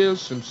ideas,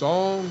 some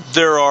songs.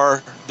 There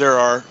are,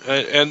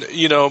 and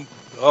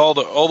all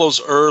those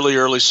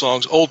early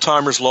songs, old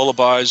timers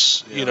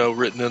lullabies,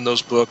 written in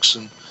those books,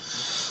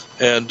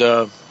 and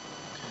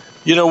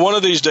one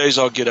of these days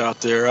I'll get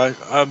out there.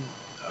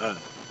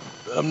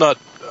 I'm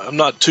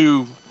not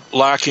too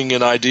lacking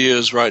in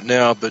ideas right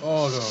now, but.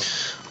 Oh no.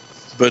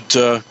 But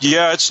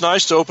it's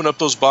nice to open up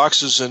those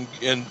boxes and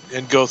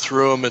go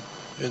through them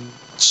and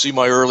see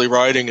my early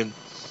writing. And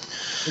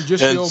And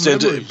just the old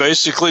memories.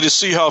 Basically to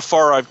see how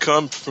far I've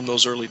come from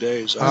those early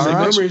days. And the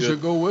memories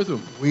that go with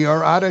them. We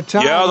are out of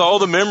time. Yeah, all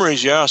the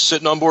memories,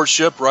 sitting on board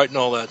ship, writing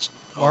all that.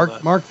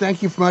 Mark,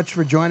 thank you much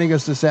for joining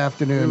us this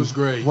afternoon. It was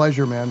great.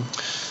 Pleasure, man.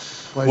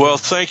 Well,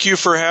 thank you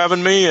for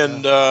having me,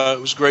 and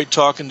it was great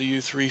talking to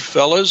you three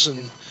fellas.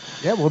 And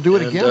yeah, we'll do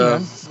it again,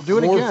 man. We'll do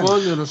it again. More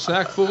fun than a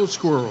sack full of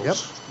squirrels. Yep,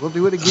 we'll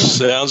do it again.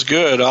 Sounds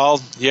good.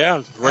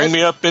 Ring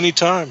me up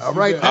anytime. All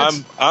right,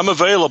 I'm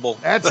available.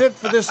 That's it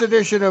for this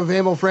edition of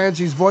Emil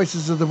Franzi's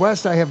Voices of the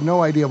West. I have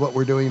no idea what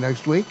we're doing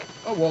next week.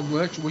 Oh well,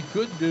 next we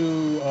could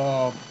do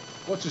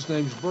what's his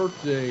name's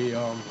birthday.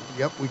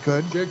 Yep, we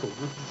could.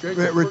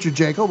 Richard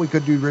Jekyll. We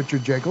could do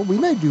Richard Jekyll. We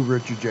may do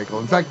Richard Jekyll.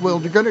 In fact, we're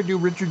going to do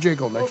Richard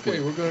Jekyll next week.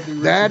 Okay, we're going to do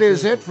Richard That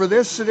is Jekyll. it for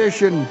this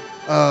edition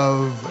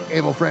of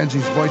Emil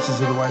Franzi's Voices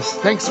of the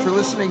West. Thanks for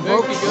listening,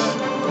 folks.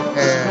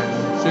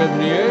 And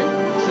 78,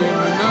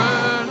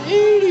 79,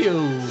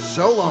 80.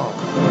 So long.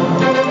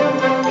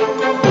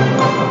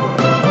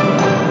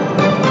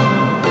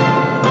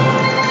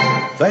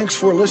 Thanks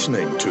for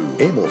listening to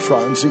Emil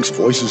Franzi's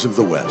Voices of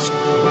the West.